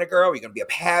brunch kind of girl? Were you going to be a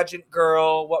pageant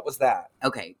girl? What was that?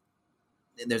 Okay.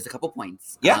 There's a couple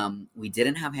points. Yeah. We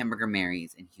didn't have Hamburger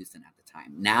Mary's in Houston at the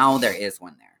time. Now there is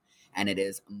one there. And it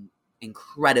is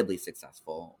incredibly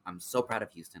successful. I'm so proud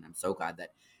of Houston. I'm so glad that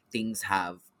things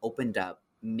have opened up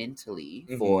mentally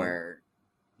for,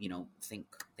 thank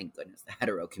goodness, the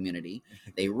hetero community,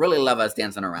 they really love us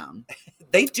dancing around.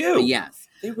 They do. Yes.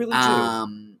 They really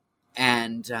do.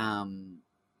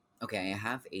 Okay, I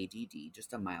have ADD,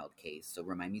 just a mild case. So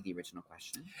remind me the original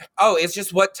question. Oh, it's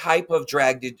just what type of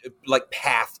drag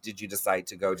path did you decide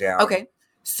to go down? Okay.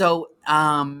 So,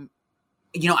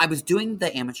 I was doing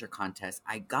the amateur contest.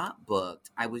 I got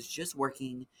booked. I was just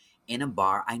working in a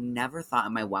bar. I never thought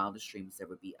in my wildest dreams there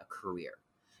would be a career.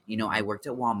 I worked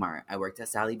at Walmart. I worked at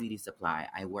Sally Beauty Supply.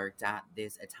 I worked at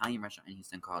this Italian restaurant in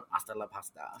Houston called Hasta La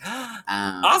Pasta.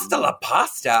 Hasta La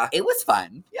Pasta? It was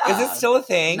fun. Yeah. Is it still a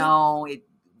thing? No,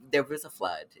 there was a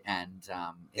flood, and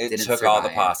it didn't took survive. all the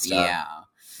pasta. Yeah.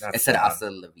 It said Hasta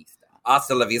La Vista.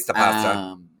 Hasta La Vista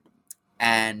pasta.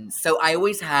 And so I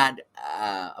always had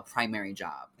a primary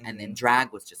job, and then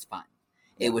drag was just fun.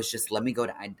 It was just, let me go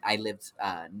to, I lived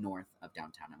north of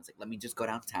downtown. I was like, let me just go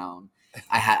downtown.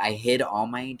 I hid all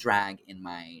my drag in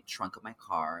my trunk of my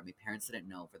car. My parents didn't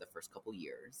know for the first couple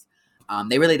years.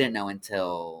 They really didn't know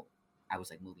until I was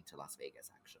like moving to Las Vegas,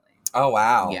 actually. Oh,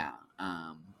 wow. Yeah.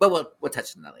 But we'll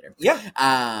touch on that later. Yeah.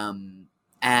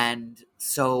 And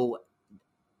so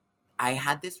I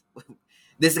had this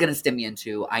is going to stem me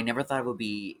into, I never thought it would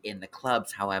be in the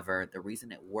clubs. However, the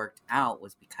reason it worked out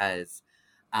was because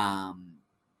a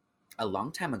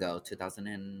long time ago,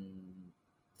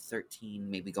 2013,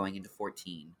 maybe going into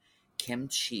 14, Kim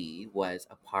Chi was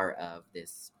a part of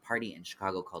this party in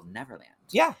Chicago called Neverland.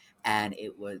 Yeah. And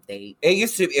it was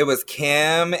it was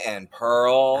Kim and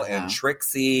Pearl and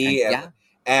Trixie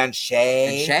and Shay.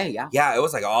 And Shay, yeah. Yeah, it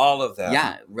was like all of them.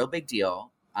 Yeah, real big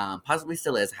deal. Possibly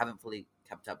still is. I haven't fully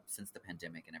kept up since the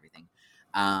pandemic and everything.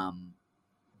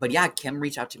 But yeah, Kim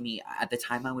reached out to me. At the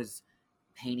time, I was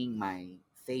painting my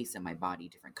face and my body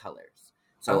different colors.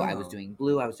 So I was doing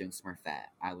blue, I was doing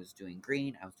Smurfette, I was doing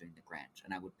green, I was doing the Grinch.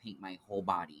 And I would paint my whole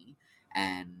body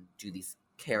and do these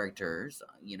characters,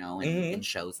 in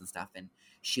shows and stuff. And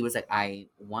she was like, I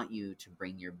want you to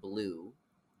bring your blue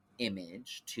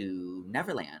image to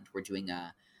Neverland. We're doing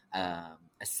a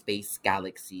space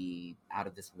galaxy out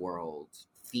of this world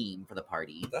theme for the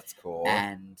party. That's cool.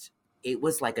 And it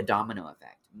was like a domino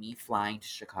effect. Me flying to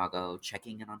Chicago,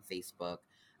 checking in on Facebook,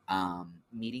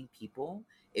 meeting people.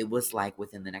 It was like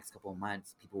within the next couple of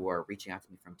months, people were reaching out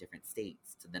to me from different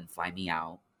states to then fly me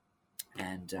out.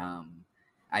 And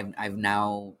I've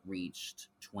now reached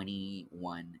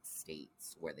 21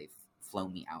 states where they've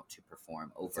flown me out to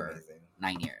perform over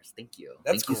 9 years. Thank you.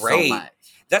 That's Thank great. You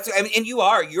so much. And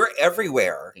you're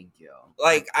everywhere. Thank you.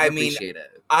 Like, I appreciate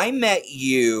it. I met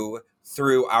you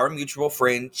through our mutual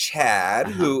friend, Chad,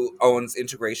 who owns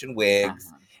Integration Wigs.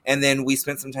 And then we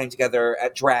spent some time together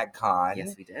at DragCon.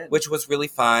 Yes, we did. Which was really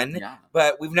fun. Yeah.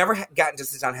 But we've never gotten to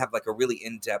sit down and have like a really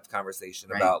in-depth conversation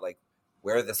about like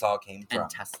where this all came from.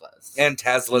 And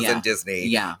Teslas and Disney.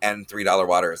 Yeah. And $3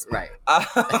 waters. Right.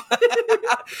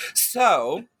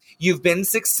 So you've been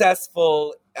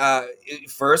successful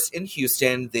first in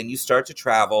Houston, then you start to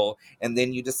travel, and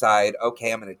then you decide,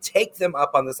 okay, I'm going to take them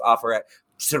up on this offer at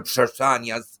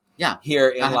Sarsanya's here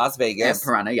in Las Vegas.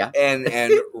 Piranha, and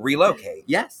relocate.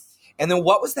 Yes. And then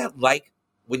what was that like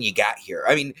when you got here?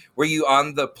 I mean, were you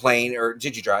on the plane or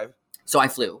did you drive? So I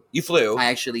flew. You flew?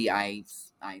 I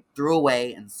threw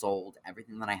away and sold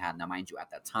everything that I had. Now, mind you, at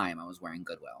that time, I was wearing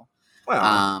Goodwill.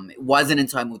 Wow. It wasn't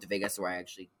until I moved to Vegas where I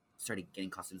actually started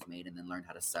getting costumes made and then learned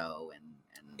how to sew.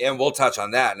 And we'll touch on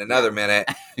that in another minute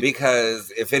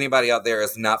because if anybody out there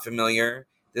is not familiar,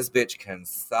 this bitch can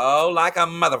sew like a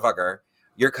motherfucker.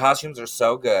 Your costumes are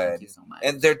so good. Thank you so much.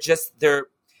 And they're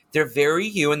very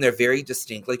you and they're very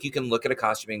distinct. Like you can look at a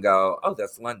costume and go, oh,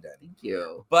 that's London. Thank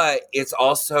you. But it's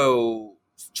also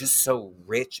just so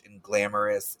rich and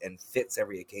glamorous and fits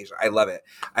every occasion. I love it.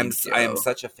 I am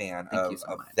such a fan of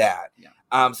that.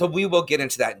 Yeah. So we will get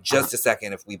into that in just a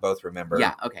second if we both remember.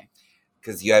 Yeah, okay.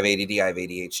 Because you have ADD, I have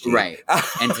ADHD. Right.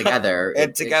 And together,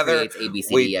 it creates A, B,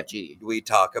 C, D, E, F, G. We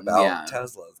talk about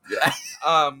Teslas. Yeah.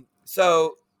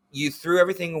 So you threw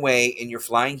everything away and you're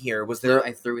flying here. Was there?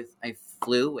 I flew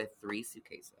with 3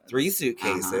 suitcases. 3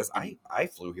 suitcases? I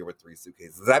flew here with 3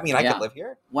 suitcases. Does that mean I could live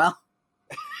here? Well.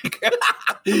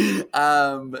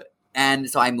 And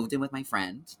so I moved in with my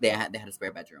friend. They had a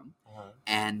spare bedroom.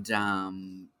 And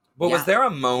but was there a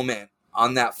moment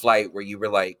on that flight where you were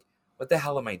like, what the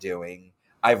hell am I doing?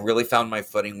 I've really found my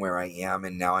footing where I am,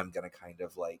 and now I'm going to kind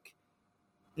of like,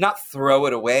 not throw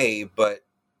it away, but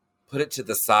put it to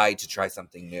the side to try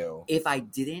something new. If I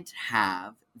didn't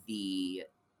have the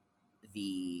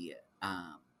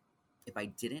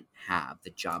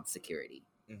job security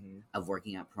of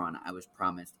working at Piranha, I was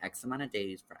promised X amount of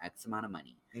days for X amount of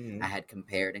money. I had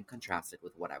compared and contrasted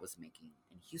with what I was making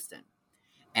in Houston.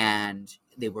 and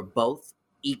they were both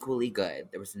equally good.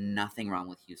 There was nothing wrong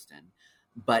with Houston.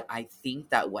 But I think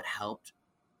that what helped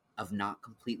of not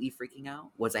completely freaking out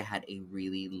was I had a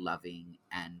really loving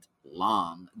and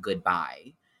long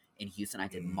goodbye in Houston. I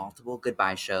did multiple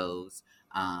goodbye shows.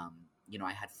 You know,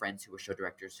 I had friends who were show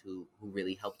directors who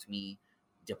really helped me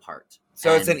depart.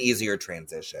 So it's an easier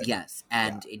transition. Yes.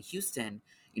 And in Houston,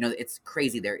 you know, it's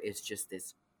crazy. There is just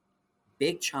this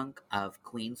big chunk of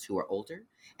queens who are older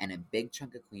and a big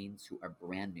chunk of queens who are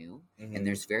brand new. And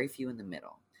there's very few in the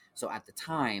middle. So at the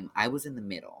time, I was in the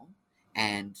middle,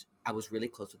 and I was really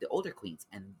close with the older queens,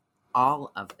 and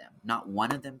all of them, not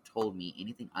one of them told me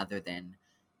anything other than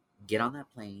get on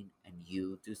that plane and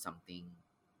you do something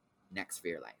next for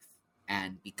your life.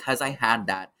 And because I had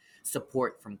that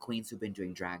support from queens who've been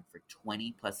doing drag for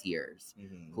 20 plus years,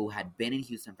 who had been in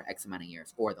Houston for X amount of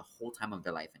years, or the whole time of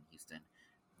their life in Houston,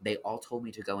 they all told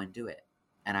me to go and do it.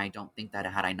 And I don't think that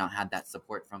had I not had that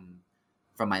support from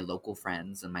my local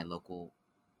friends and my local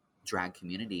drag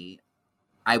community,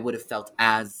 I would have felt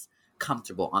as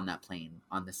comfortable on that plane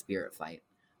on the Spirit flight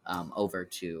over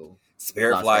to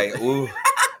Spirit Las flight. Vegas. Ooh,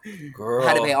 girl,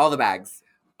 Had to pay all the bags.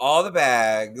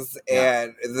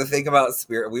 And the thing about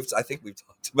Spirit, I think we've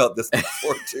talked about this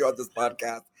before too on this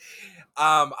podcast.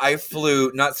 I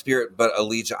flew not Spirit but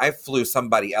Allegiant. I flew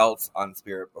somebody else on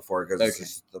Spirit before because it's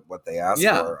just what they asked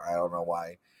for. I don't know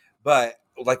why, but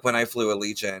like when I flew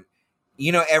Allegiant,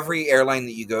 you know, every airline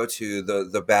that you go to,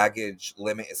 the baggage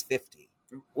limit is 50.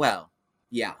 Well,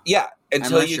 yeah,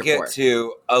 until unless you get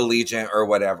to Allegiant or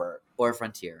whatever, or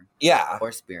Frontier,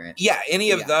 or Spirit,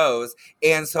 any of those.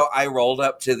 And so I rolled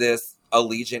up to this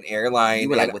Allegiant airline. You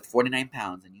were like with 49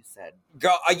 pounds, and you said,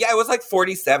 "Girl, it was like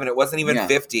 47. It wasn't even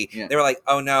 50." Yeah. They were like,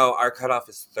 "Oh no, our cutoff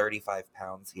is 35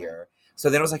 pounds here." So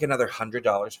then it was like another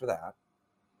 $100 for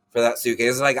that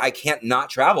suitcase. Like, I can't not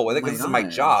travel with it because this is my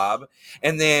job.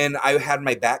 And then I had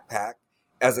my backpack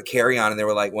as a carry-on, and they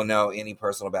were like, well, no, any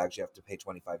personal bags you have to pay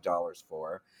 $25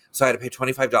 for. So I had to pay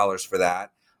 $25 for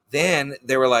that. Then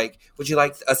they were like, would you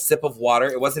like a sip of water?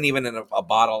 It wasn't even in a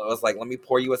bottle. It was like, let me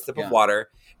pour you a sip of water.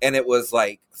 And it was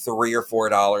like $3 or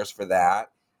 $4 for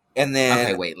that. And then...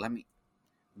 Okay, wait, let me...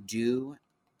 Do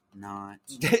not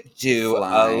do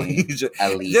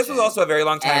Allegiant. This was also a very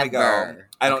long time ago.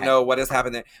 I don't know what has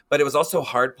happened there. But it was also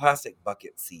hard plastic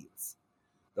bucket seats.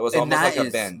 That was almost like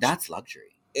a bench. That's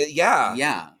luxury.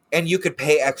 Yeah. And you could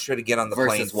pay extra to get on the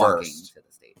plane first. To the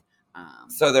state.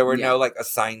 So there were no like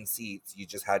assigned seats. You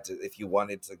just had to, if you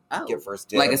wanted to get first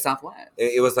dibs. Like a Southwest.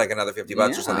 It was like another $50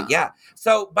 or something. Yeah.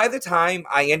 So by the time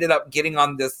I ended up getting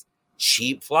on this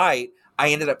cheap flight,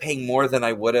 I ended up paying more than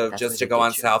I would have just to go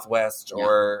on Southwest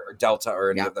or Delta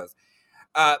or any of those.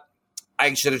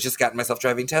 I should have just gotten myself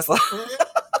driving Tesla.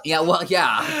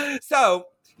 So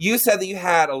you said that you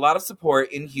had a lot of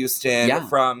support in Houston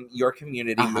from your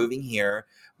community moving here,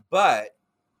 but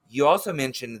you also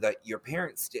mentioned that your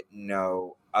parents didn't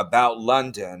know about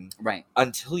London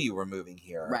until you were moving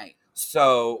here. Right.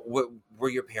 So were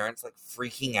your parents like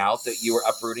freaking out that you were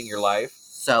uprooting your life?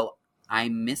 So I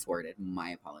misworded.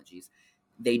 My apologies.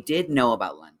 They did know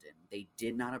about London. They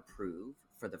did not approve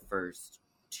for the first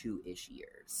 2-ish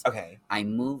years. Okay. I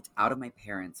moved out of my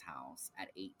parents' house at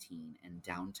 18 and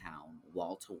downtown,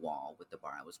 wall to wall with the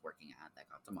bar I was working at that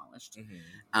got demolished.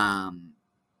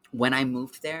 When I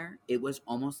moved there, it was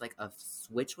almost like a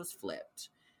switch was flipped.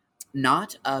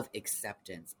 Not of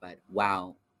acceptance, but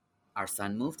wow, our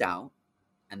son moved out,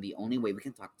 and the only way we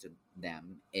can talk to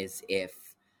them is if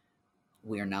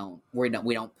we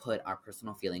don't put our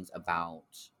personal feelings about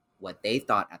what they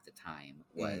thought at the time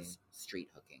was street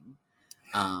hooking.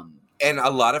 And a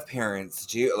lot of parents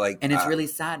do and it's really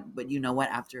sad, but you know what?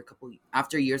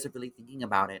 After years of really thinking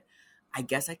about it, I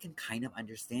guess I can kind of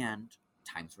understand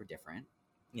times were different.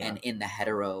 Yeah. And in the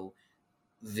hetero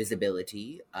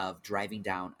visibility of driving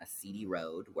down a seedy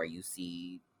road where you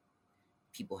see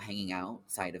people hanging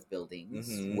outside of buildings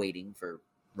waiting for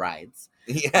rides.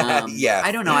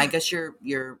 I don't know. I guess your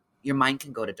mind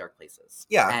can go to dark places.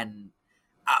 Yeah. And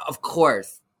of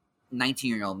course,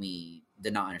 19-year-old me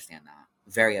did not understand that.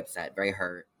 Very upset, very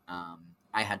hurt.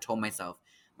 I had told myself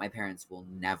my parents will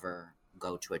never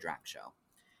go to a drag show.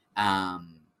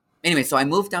 Anyway, so I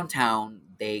moved downtown.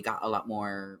 They got a lot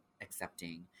more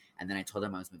accepting. And then I told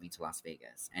them I was moving to Las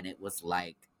Vegas. And it was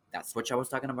like that switch I was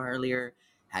talking about earlier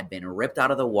had been ripped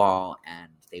out of the wall, and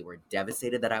they were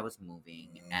devastated that I was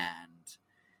moving.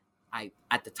 And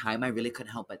at the time, I really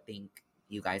couldn't help but think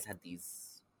you guys had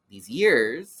these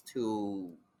years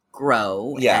to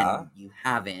grow, and you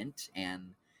haven't.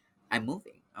 And I'm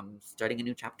moving. I'm starting a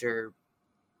new chapter,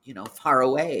 far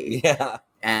away. Yeah.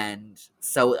 And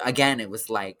so again, it was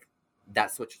like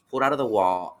that switch was pulled out of the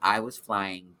wall. I was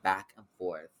flying back and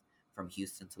forth from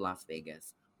Houston to Las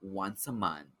Vegas once a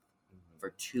month for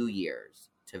 2 years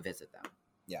to visit them.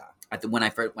 Yeah. When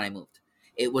I moved,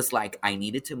 it was like I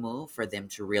needed to move for them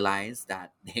to realize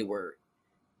that they were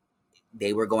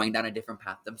going down a different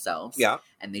path themselves. Yeah.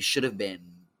 And they should have been,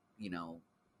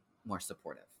 more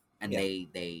supportive. And they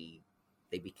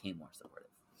became more supportive.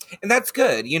 And that's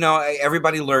good.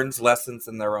 Everybody learns lessons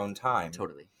in their own time.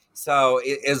 Totally. So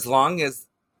as long as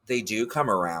they do come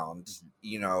around,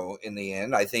 in the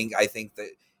end, I think that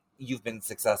you've been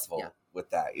successful with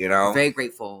that, Very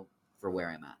grateful for where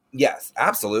I'm at. Yes,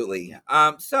 absolutely.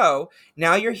 Yeah. So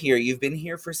now you're here. You've been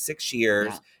here for 6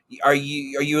 years. Yeah. Are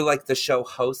you like the show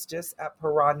hostess at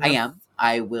Piranha? I am.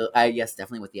 I will. Yes,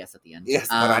 definitely with the S at the end. Yes,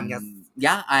 Piranhas.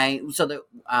 Yeah.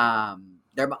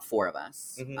 There are about 4 of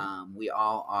us. Mm-hmm. We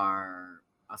all are.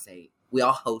 We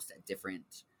all host at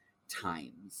different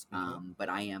times. Mm-hmm. But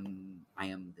I am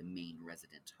the main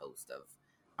resident host of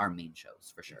our main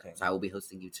shows for sure. Okay. So I will be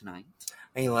hosting you tonight.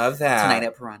 I love that. Tonight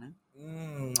at Piranha.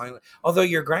 Although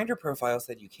your Grindr profile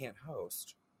said you can't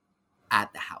host.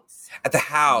 At the house. At the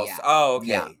house. Yeah. Oh,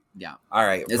 okay. Yeah. All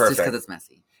right. It's perfect. just because it's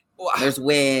messy. There's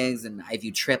wigs, and if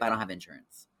you trip, I don't have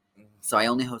insurance. So I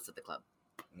only host at the club.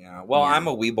 Yeah. Well, I'm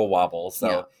a weeble wobble,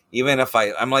 so even if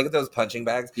I'm like those punching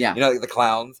bags. Yeah. Like the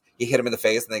clowns, you hit them in the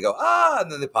face and they go,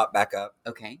 and then they pop back up.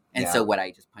 Okay. And so what,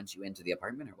 I just punch you into the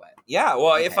apartment or what? Yeah.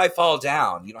 Well, if I fall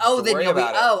down, you don't have to worry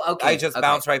about it. Okay. I just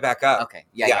bounce right back up. Okay.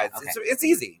 Yeah. It's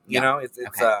easy.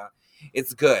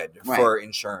 It's good for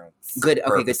insurance. Good. Okay.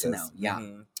 Purposes. Good to know. Yeah.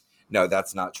 Mm-hmm. No,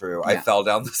 that's not true. Yeah. I fell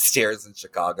down the stairs in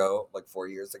Chicago like 4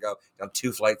 years ago, down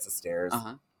 2 flights of stairs,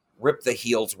 ripped the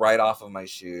heels right off of my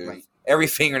shoes, every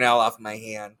fingernail off my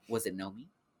hand. Was it Nomi?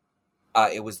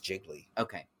 It was Jiggly.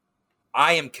 Okay.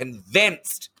 I am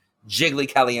convinced Jiggly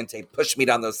Caliente pushed me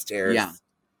down those stairs. Yeah.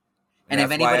 And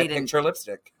if anybody didn't picture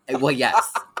lipstick. Well,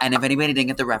 yes. And if anybody didn't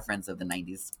get the reference of the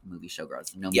 90s movie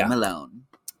Showgirls, Nomi Malone.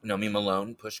 Nomi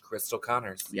Malone pushed Crystal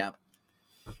Connors. Yep.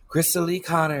 Crystal Lee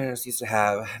Connors used to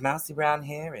have mousy brown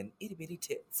hair and itty bitty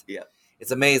tits. Yeah. It's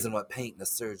amazing what paint a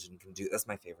surgeon can do. That's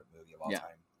my favorite movie of all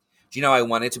time. Do you know I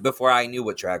wanted to, before I knew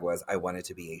what drag was, I wanted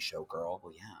to be a showgirl.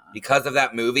 Oh, yeah. Because of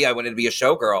that movie, I wanted to be a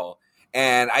showgirl.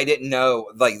 And I didn't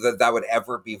know that would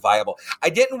ever be viable.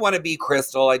 I didn't want to be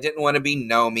Crystal. I didn't want to be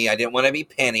Nomi. I didn't want to be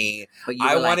Penny.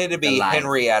 I wanted to be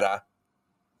Henrietta.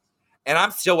 And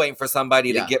I'm still waiting for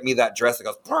somebody to get me that dress that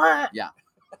goes, Brr! Yeah.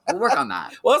 We'll work on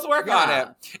that. Well, let's work on it.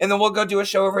 And then we'll go do a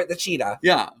show over at the Cheetah.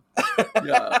 Yeah.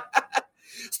 Yeah.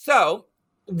 So,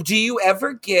 do you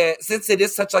ever get, since it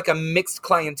is such like a mixed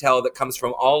clientele that comes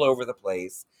from all over the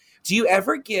place, do you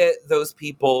ever get those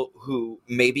people who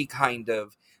maybe kind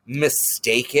of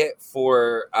mistake it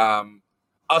for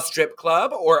a strip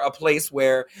club or a place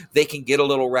where they can get a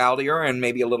little rowdier and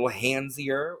maybe a little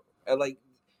handsier?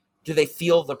 Do they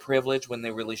feel the privilege when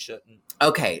they really shouldn't?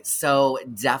 Okay, so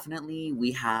definitely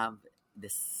we have the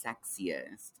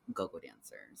sexiest go-go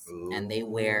dancers. Ooh. And they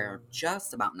wear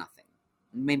just about nothing.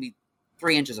 Maybe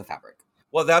 3 inches of fabric.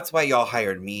 Well, that's why y'all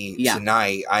hired me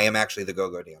tonight. I am actually the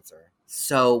go-go dancer.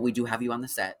 So we do have you on the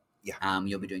set. Yeah.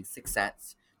 You'll be doing 6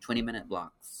 sets, 20-minute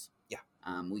blocks. Yeah.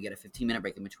 We get a 15-minute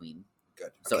break in between.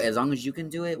 Good. So as long as you can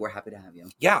do it, we're happy to have you.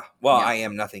 Yeah. Well, I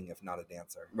am nothing if not a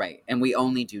dancer. Right. And we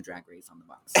only do Drag Race on the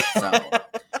box. So,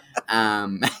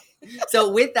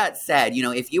 so with that said,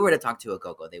 if you were to talk to a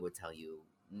go-go, they would tell you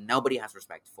nobody has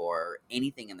respect for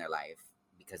anything in their life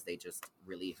because they just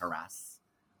really harass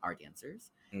our dancers.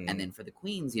 Mm. And then for the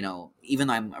queens, even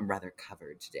though I'm rather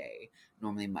covered today,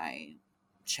 normally my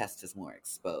chest is more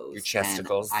exposed. Your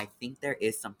chesticles. And I think there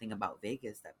is something about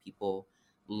Vegas that people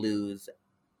lose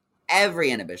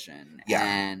every inhibition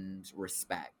and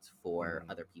respect for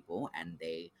other people, and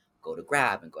they go to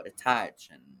grab and go to touch,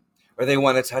 or they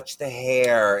want to touch the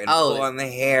hair and pull on the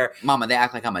hair. Mama, they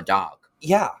act like I'm a dog.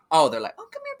 Yeah. Oh, they're like, oh,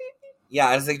 come here, baby. Yeah,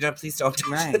 I was like, no, please don't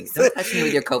touch this. Don't touch me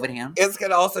with your COVID hand. It's going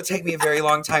to also take me a very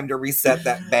long time to reset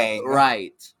that bang.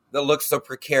 Right. That looks so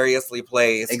precariously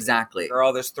placed. Exactly.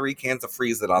 Girl, there's 3 cans of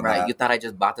Freeze It on that. Right. You thought I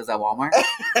just bought this at Walmart?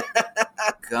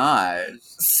 Gosh.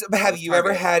 So, have you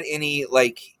ever had any,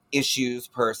 issues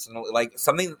personally,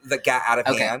 something that got out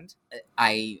of hand?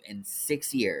 In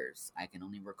 6 years, I can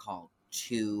only recall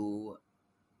 2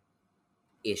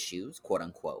 issues, quote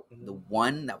unquote. Mm-hmm. The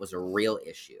one that was a real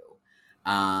issue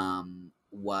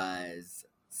was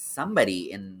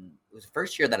somebody it was the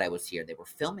first year that I was here, they were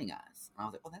filming us. And I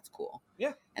was like, oh, that's cool.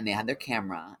 Yeah. And they had their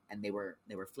camera and they were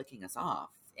flicking us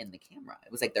off in the camera.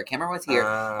 It was like their camera was here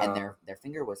and their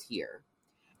finger was here.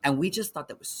 And we just thought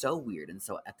that was so weird. And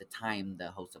so at the time,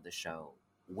 the host of the show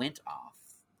went off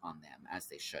on them as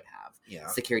they should have. Yeah.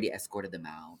 Security escorted them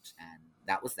out, and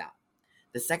that was that.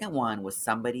 The second one was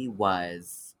somebody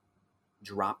was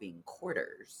dropping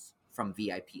quarters from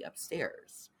VIP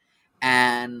upstairs.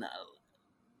 And,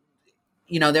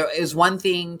 there is one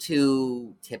thing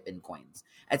to tip in coins.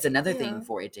 It's another thing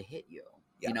for it to hit you,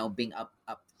 being up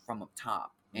from up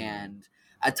top. Mm-hmm. And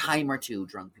a time or two,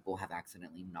 drunk people have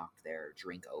accidentally knocked their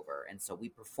drink over. And so we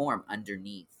perform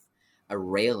underneath a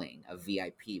railing of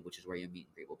VIP, which is where your meet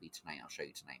and greet will be tonight. I'll show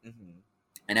you tonight. Mm-hmm.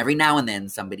 And every now and then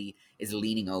somebody is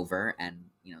leaning over and,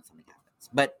 something happens.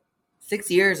 But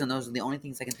 6 years, and those are the only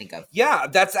things I can think of. Yeah,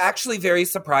 that's actually very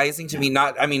surprising to me.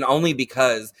 Only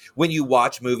because when you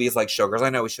watch movies like Showgirls, I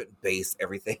know we shouldn't base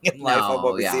everything in life on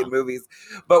what we see in movies.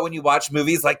 But when you watch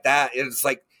movies like that, it's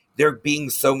like they're being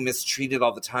so mistreated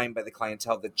all the time by the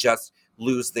clientele that just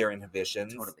lose their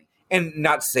inhibitions. Totally. And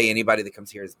not to say anybody that comes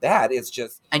here is bad. It's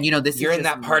just, and you're in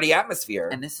that party atmosphere.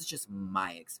 And this is just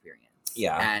my experience.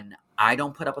 Yeah. And I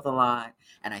don't put up with a lot.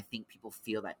 And I think people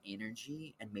feel that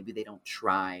energy, and maybe they don't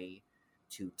try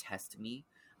to test me.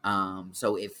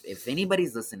 So if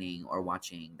anybody's listening or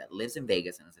watching that lives in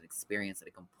Vegas and has an experience,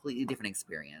 a completely different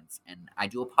experience, and I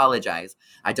do apologize.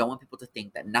 I don't want people to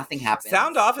think that nothing happened.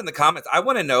 Sound off in the comments. I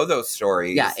want to know those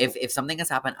stories. Yeah, if something has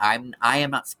happened, I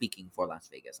am not speaking for Las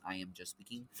Vegas. I am just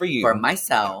speaking for you, for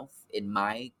myself in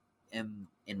my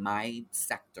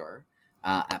sector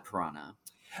at Piranha.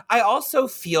 I also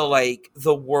feel like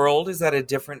the world is at a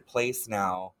different place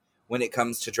now. When it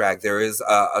comes to drag, there is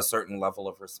a certain level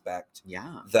of respect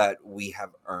that we have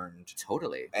earned.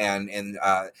 Totally. And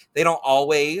they don't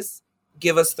always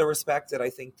give us the respect that I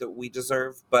think that we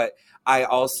deserve, but I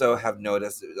also have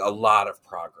noticed a lot of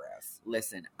progress.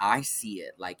 Listen, I see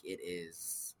it like it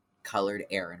is colored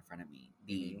air in front of me.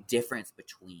 The difference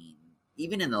between,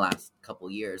 even in the last couple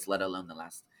years, let alone the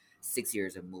last 6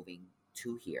 years of moving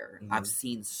to here, I've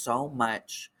seen so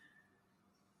much...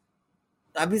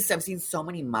 I've seen so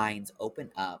many minds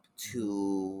open up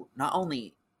to not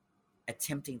only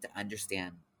attempting to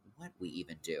understand what we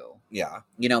even do. Yeah.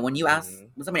 When you ask,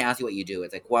 when somebody asks you what you do,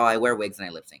 it's like, well, I wear wigs and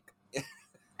I lip sync.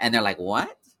 And they're like,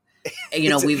 what?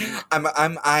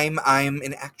 And, I'm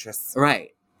an actress.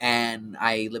 Right. And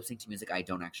I lip sync to music I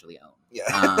don't actually own.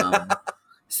 Yeah.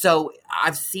 So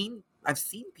I've seen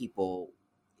people,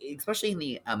 especially in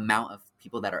the amount of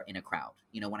people that are in a crowd.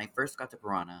 When I first got to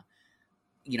Piranha,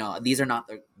 these are not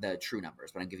the true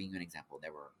numbers, but I'm giving you an example.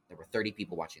 There were 30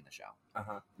 people watching the show.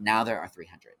 Uh-huh. Now there are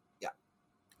 300. Yeah.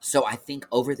 So I think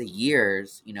over the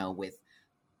years, with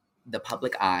the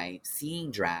public eye,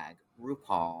 seeing drag,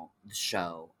 RuPaul, the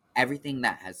show, everything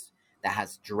that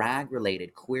has drag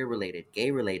related, queer related,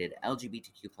 gay related,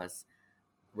 LGBTQ plus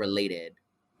related,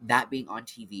 that being on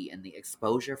TV and the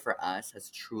exposure for us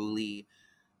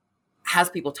has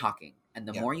people talking. And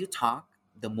the more you talk,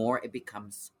 the more it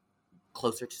becomes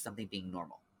closer to something being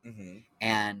normal. Mm-hmm.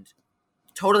 And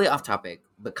totally off topic,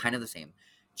 but kind of the same.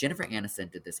 Jennifer Aniston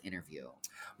did this interview.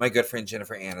 My good friend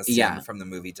Jennifer Aniston from the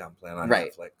movie Dumpling on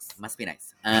Netflix. Must be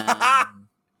nice.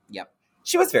 Yep.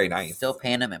 She was very nice. Still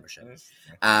paying a membership.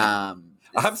 I'm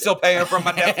still paying for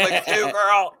my Netflix too,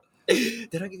 girl.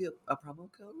 Did I give you a promo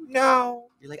code? No.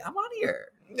 You're like, I'm on here.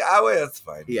 No, it's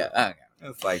fine. Yeah. Okay.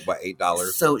 It's like, what, $8?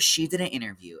 So she did an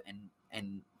interview,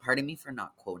 and pardon me for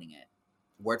not quoting it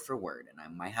word for word, and I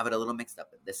might have it a little mixed up,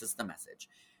 but this is the message.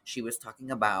 She was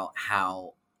talking about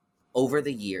how over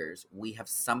the years we have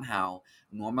somehow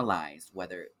normalized,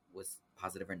 whether it was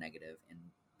positive or negative in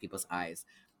people's eyes,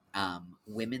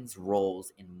 women's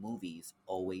roles in movies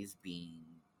always being,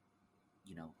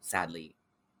 sadly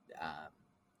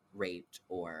raped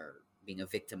or being a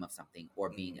victim of something or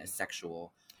being a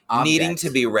sexual object. Needing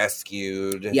to be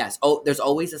rescued. Yes. Oh, there's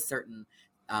always a certain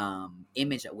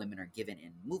image that women are given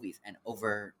in movies, and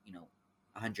over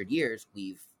 100 years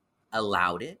we've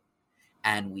allowed it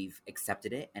and we've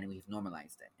accepted it and we've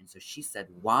normalized it. And so she said,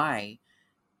 why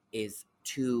is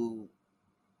two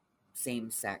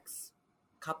same-sex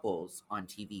couples on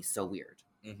TV so weird?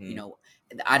 Mm-hmm.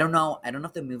 I don't know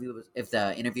if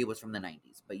the interview was from the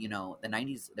 90s, but the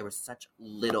 90s there was such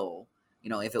little,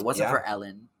 if it wasn't for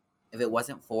Ellen, if it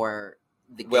wasn't for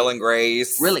Will and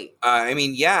Grace. Really?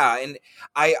 And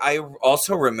I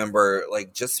also remember,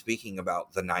 like, just speaking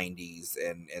about the 90s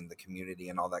and the community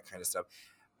and all that kind of stuff,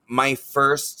 my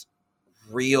first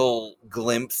real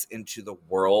glimpse into the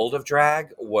world of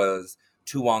drag was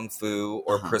Tu Wong Fu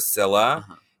or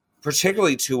Priscilla.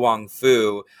 Particularly Tu Wong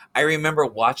Fu. I remember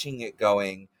watching it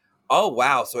going, oh,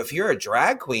 wow, so if you're a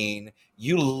drag queen,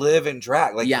 you live in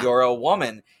drag. Like, you're a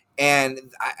woman. And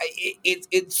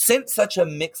it sent such a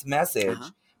mixed message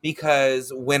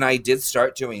because when I did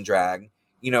start doing drag,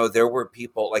 there were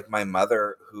people like my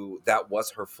mother who that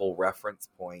was her full reference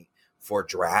point for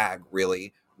drag,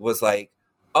 really, was like,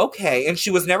 okay. And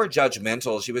she was never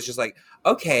judgmental. She was just like,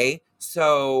 okay,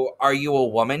 so are you a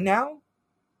woman now?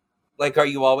 Like, are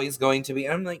you always going to be?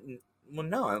 And I'm like, well,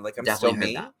 no. I'm like, I'm Definitely still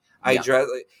me. that. I dress,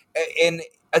 and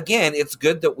again, it's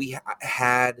good that we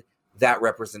had that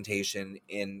representation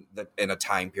in a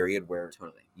time period where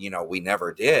totally, we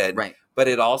never did. Right. But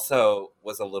it also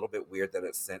was a little bit weird that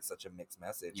it sent such a mixed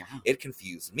message. Yeah. It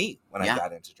confused me when I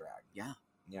got into drag. Yeah.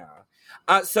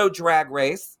 Yeah. So Drag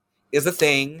Race is a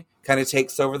thing, kind of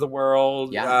takes over the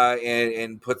world,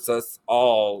 and puts us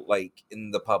all like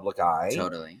in the public eye.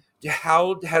 Totally.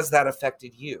 How has that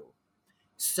affected you?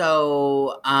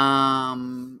 So,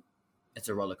 it's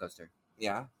a roller coaster.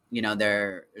 Yeah.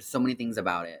 There's so many things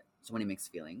about it, so many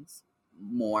mixed feelings,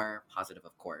 more positive,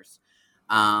 of course.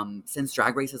 Since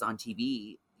Drag Race is on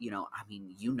TV,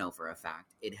 for a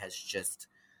fact, it has just,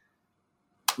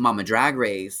 Mama Drag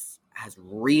Race has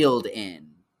reeled in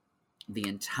the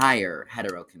entire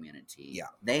hetero community. Yeah.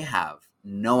 They have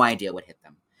no idea what hit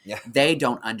them. Yeah. They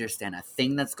don't understand a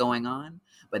thing that's going on,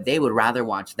 but they would rather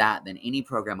watch that than any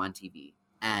program on TV.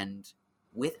 And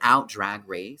without Drag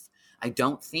Race, I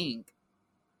don't think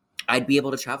I'd be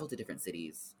able to travel to different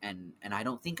cities. And I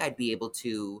don't think I'd be able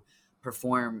to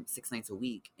perform 6 nights a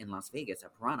week in Las Vegas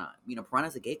at Piranha.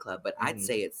 Piranha's a gay club, but I'd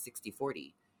say it's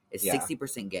 60-40. It's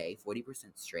 60% gay, 40%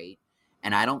 straight.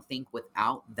 And I don't think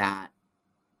without that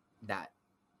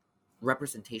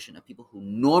representation of people who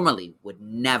normally would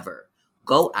never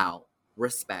go out,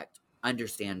 respect,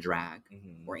 understand drag,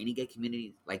 or any gay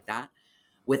community like that,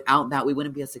 without that, we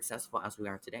wouldn't be as successful as we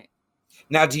are today.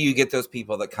 Now, do you get those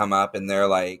people that come up and they're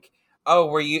like, oh,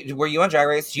 were you on Drag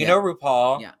Race? Do you know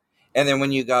RuPaul? Yeah. And then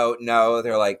when you go, no,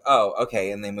 they're like, oh,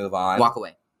 okay, and they move on. Walk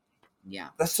away. Yeah.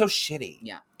 That's so shitty.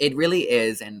 Yeah. It really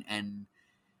is, and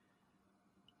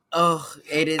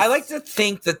it is. I like to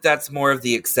think that that's more of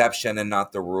the exception and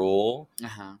not the rule.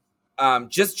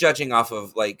 Just judging off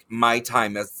of like my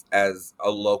time as a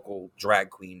local drag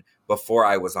queen before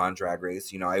I was on Drag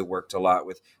Race. I worked a lot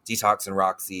with Detox and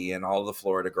Roxy and all the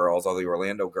Florida girls, all the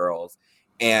Orlando girls.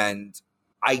 And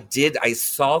I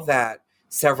saw that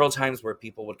several times where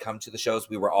people would come to the shows.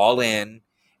 We were all in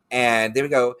and they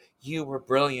would go, you were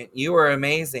brilliant. You were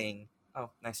amazing. Oh,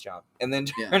 nice job. And then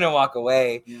turn and walk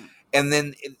away. Yeah. And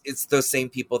then it's those same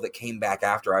people that came back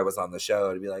after I was on the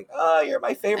show to be like, oh, you're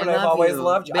my favorite. I've always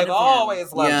loved you. I've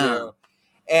always loved you.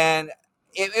 And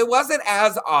it wasn't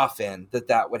as often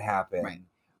that would happen. Right.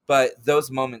 But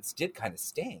those moments did kind of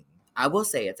sting. I will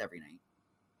say it's every night.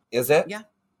 Is it? Yeah.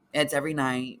 It's every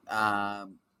night.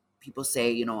 People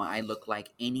say, I look like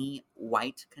any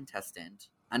white contestant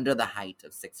under the height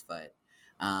of 6 foot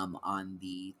on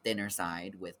the thinner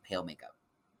side with pale makeup.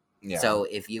 Yeah. So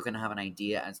if you can have an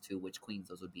idea as to which queens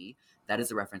those would be, that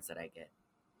is a reference that I get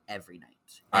every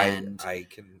night. And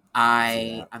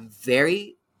I'm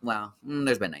very,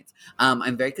 there's been nights.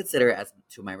 I'm very considerate as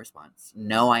to my response.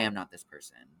 No, I am not this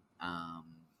person.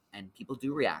 And people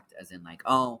do react as in like,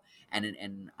 oh,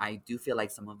 and I do feel like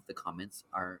some of the comments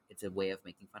it's a way of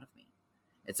making fun of me.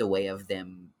 It's a way of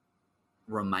them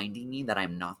reminding me that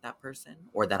I'm not that person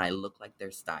or that I look like their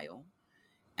style.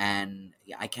 And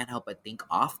I can't help but think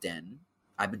often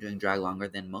I've been doing drag longer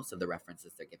than most of the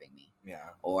references they're giving me. Yeah.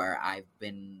 Or I've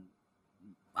been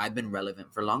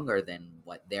relevant for longer than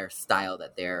what their style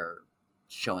that they're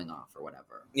showing off or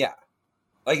whatever. Yeah.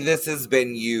 Like this has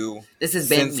been you. This has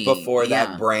been me. Before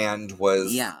that brand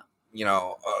was,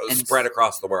 spread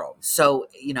across the world. So,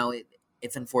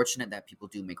 it's unfortunate that people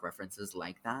do make references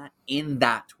like that in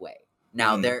that way.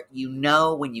 Now,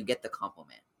 when you get the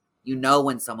compliment.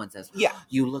 When someone says,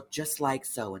 you look just like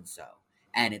so-and-so,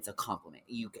 and it's a compliment.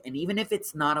 And even if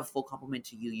it's not a full compliment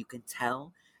to you, you can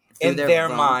tell in their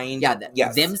mind.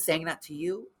 Yeah, them saying that to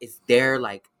you is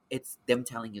it's them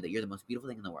telling you that you're the most beautiful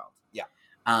thing in the world. Yeah.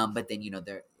 But then,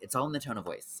 it's all in the tone of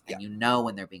voice. And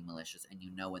when they're being malicious, and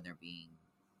when they're being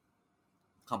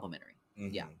complimentary.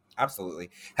 Mm-hmm. Yeah. Absolutely.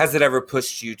 Has it ever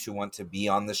pushed you to want to be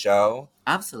on the show?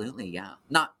 Absolutely, yeah.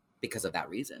 Not because of that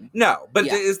reason. No, but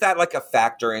is that like a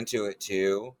factor into it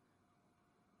too?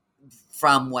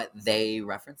 From what they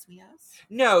reference me as?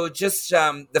 No, just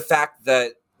the fact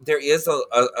that there is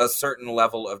a certain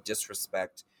level of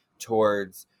disrespect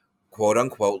towards quote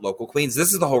unquote local queens.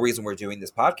 This is the whole reason we're doing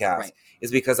this podcast,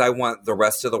 is because I want the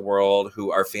rest of the world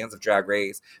who are fans of Drag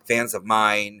Race, fans of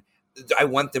mine, I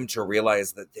want them to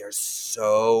realize that there's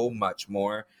so much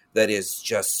more that is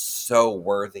just so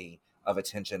worthy of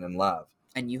attention and love.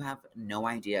 And you have no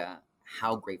idea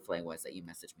how grateful I was that you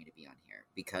messaged me to be on here,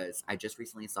 because I just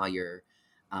recently saw your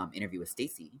interview with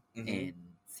Stacey in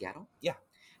Seattle. Yeah.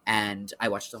 And I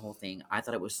watched the whole thing. I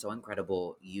thought it was so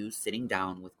incredible. You sitting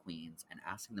down with queens and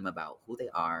asking them about who they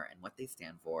are and what they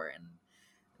stand for and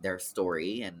their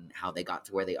story and how they got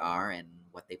to where they are and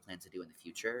what they plan to do in the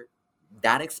future.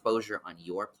 That exposure on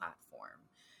your platform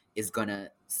is going to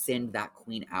send that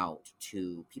queen out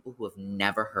to people who have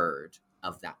never heard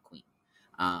of that queen.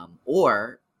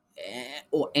 Or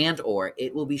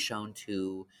it will be shown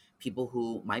to people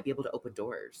who might be able to open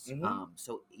doors.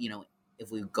 So, if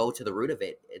we go to the root of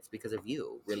it, it's because of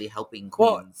you really helping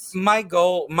queens.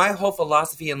 Well, my whole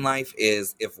philosophy in life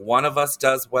is if one of us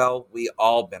does well, we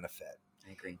all benefit.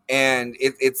 I agree. And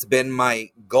it's been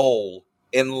my goal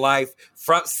in life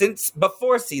since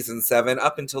before season 7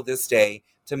 up until this day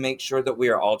to make sure that we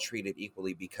are all treated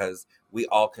equally because we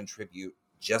all contribute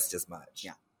just as much.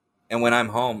 Yeah. And when I'm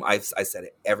home, I said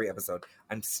it every episode,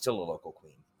 I'm still a local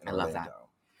queen in Orlando. Love that.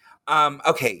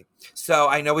 Okay, so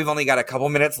I know we've only got a couple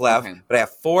minutes left, but I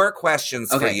have 4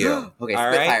 questions for you. Okay,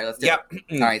 spitfire, let's do it.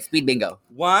 All right, speed bingo.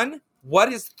 1,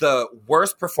 what is the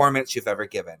worst performance you've ever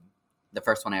given? The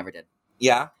first one I ever did.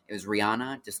 Yeah? It was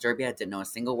Rihanna, Disturbia, didn't know a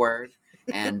single word,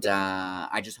 and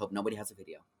I just hope nobody has a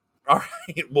video. All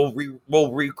right,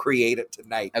 we'll recreate it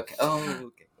tonight. Okay. Oh,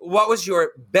 okay. What was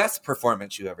your best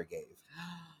performance you ever gave?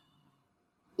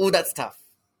 Oh, that's tough.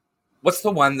 What's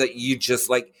the one that you just,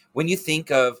 like, when you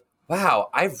think of, wow,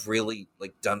 I've really,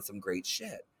 like, done some great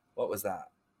shit. What was that?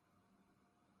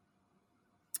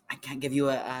 I can't give you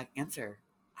an answer.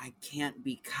 I can't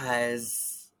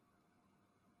because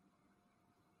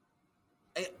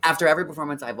after every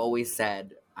performance, I've always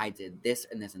said I did this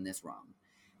and this and this wrong.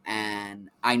 And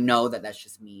I know that that's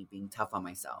just me being tough on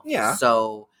myself. Yeah.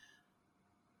 So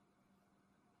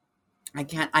I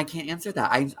can't answer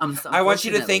that. I want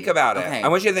you to think about it. Okay. I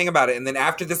want you to think about it. And then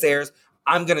after this airs,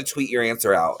 I'm going to tweet your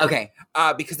answer out. Okay.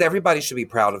 Because everybody should be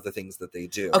proud of the things that they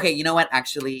do. Okay, you know what?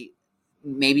 Actually,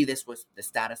 maybe this was the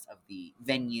status of the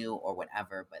venue or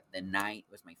whatever, but the night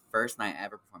was my first night I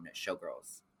ever performed at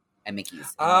Showgirls at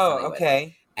Mickey's. Oh,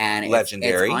 okay. And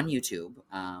legendary. It's on YouTube.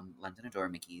 London Adour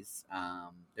Mickey's.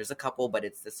 There's a couple, but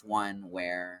it's this one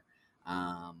where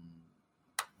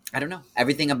I don't know.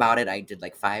 Everything about it, I did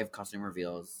like 5 costume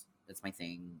reveals. That's my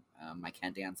thing. I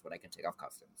can't dance, but I can take off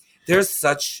costumes. There's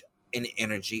such an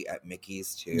energy at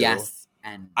Mickey's too. Yes.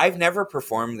 And I've never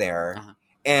performed there.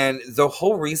 And the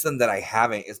whole reason that I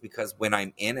haven't is because when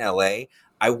I'm in LA,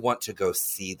 I want to go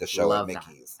see the show at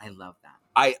Mickey's. I love that.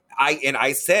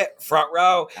 I sit front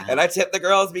row and I tip the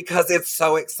girls because it's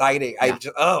so exciting. Yeah.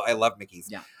 I love Mickey's.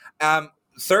 Yeah.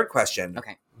 Third question.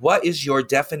 Okay. What is your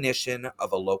definition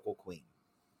of a local queen?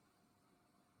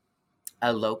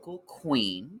 A local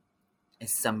queen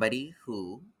is somebody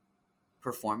who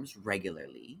performs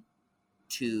regularly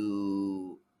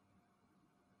to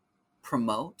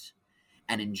promote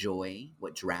and enjoy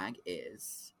what drag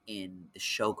is in the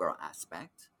showgirl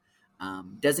aspect.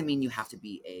 Doesn't mean you have to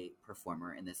be a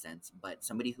performer in the sense, but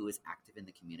somebody who is active in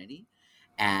the community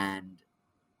and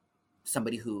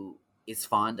somebody who is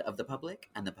fond of the public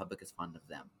and the public is fond of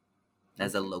them.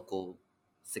 That's a local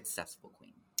successful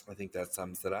queen. I think that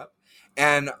sums it up.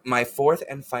 And my 4th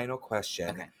and final question.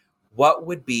 Okay. What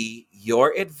would be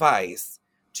your advice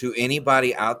to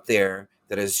anybody out there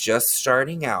that is just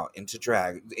starting out into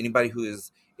drag, anybody who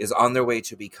is on their way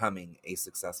to becoming a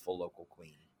successful local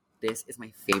queen? This is my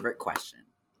favorite question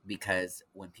because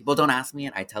when people don't ask me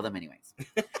it, I tell them anyways.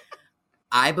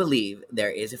 I believe there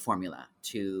is a formula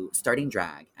to starting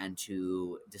drag and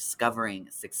to discovering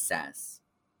success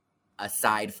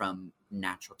aside from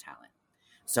natural talent.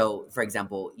 So, for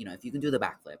example, if you can do the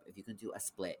backflip, if you can do a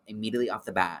split immediately off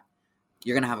the bat,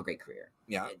 you're going to have a great career.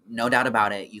 Yeah. No doubt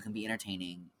about it. You can be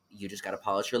entertaining. You just got to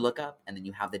polish your look up, and then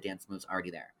you have the dance moves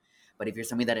already there. But if you're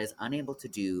somebody that is unable to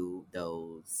do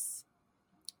those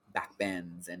back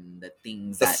bends and the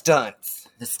things the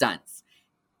stunts,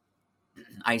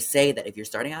 I say that if you're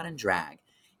starting out in drag,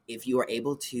 if you are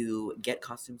able to get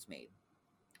costumes made,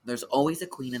 there's always a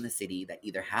queen in the city that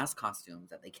either has costumes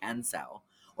that they can sell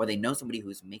or they know somebody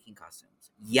who's making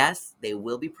costumes. Yes, they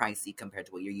will be pricey compared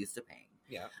to what you're used to paying.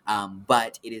 Yeah.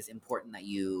 But it is important that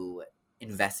you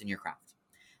invest in your craft.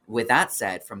 With that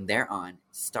said, from there on,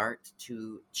 start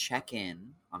to check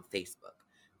in on Facebook,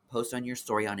 post on your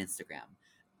story on Instagram,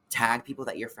 tag people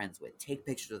that you're friends with, take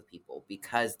pictures with people,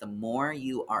 because the more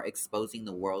you are exposing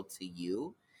the world to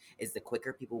you, is the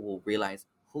quicker people will realize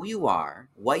who you are,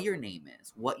 what your name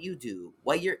is, what you do,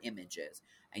 what your image is,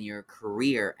 and your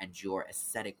career and your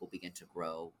aesthetic will begin to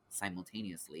grow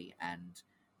simultaneously, and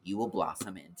you will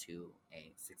blossom into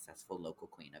a successful local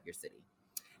queen of your city.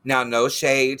 Now, no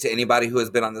shade to anybody who has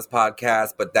been on this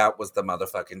podcast, but that was the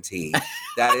motherfucking tea.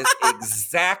 That is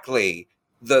exactly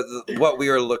what we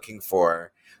are looking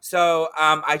for. So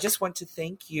I just want to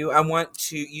thank you. I want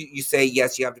to, you say,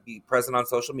 yes, you have to be present on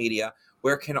social media.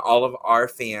 Where can all of our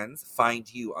fans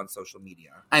find you on social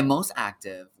media? I'm most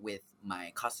active with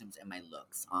my costumes and my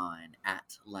looks on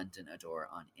 @LondonAdour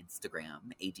on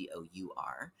Instagram,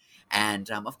 ADOUR.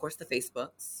 And of course the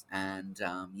Facebooks and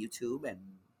YouTube and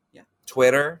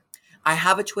Twitter. I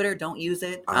have a Twitter, don't use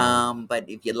it. But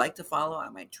if you'd like to follow, I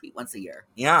might tweet once a year.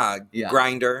 Yeah.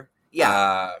 Grindr.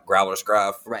 Yeah. Growler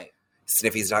Scruff. Right.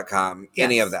 Sniffies.com.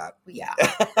 Any of that. Yeah.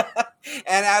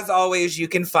 And as always, you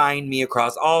can find me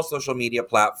across all social media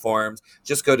platforms.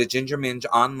 Just go to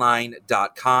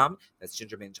gingermingeonline.com. That's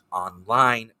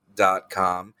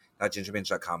gingermingeonline.com. Not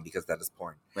gingerminge.com because that is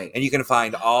porn. Right. And you can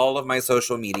find all of my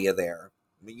social media there.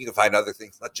 I mean, you can find other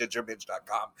things at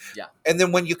gingerminge.com. Yeah. And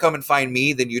then when you come and find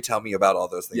me, then you tell me about all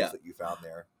those things that you found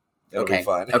there. It'll be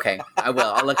fun. Okay, I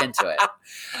will. I'll look into it.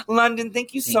 London,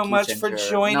 thank you so much for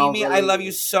joining me. Really, I love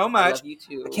you so much. I love you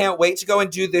too. I can't wait to go and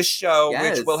do this show,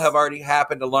 which will have already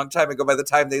happened a long time ago by the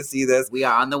time they see this. We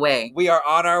are on the way. We are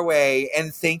on our way.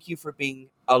 And thank you for being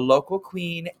a local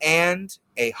queen and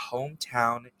a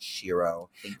hometown shero.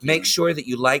 Make sure that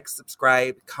you like,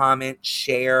 subscribe, comment,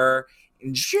 share,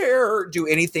 do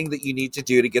anything that you need to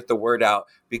do to get the word out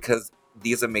because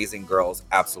these amazing girls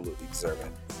absolutely deserve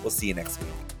it. We'll see you next week.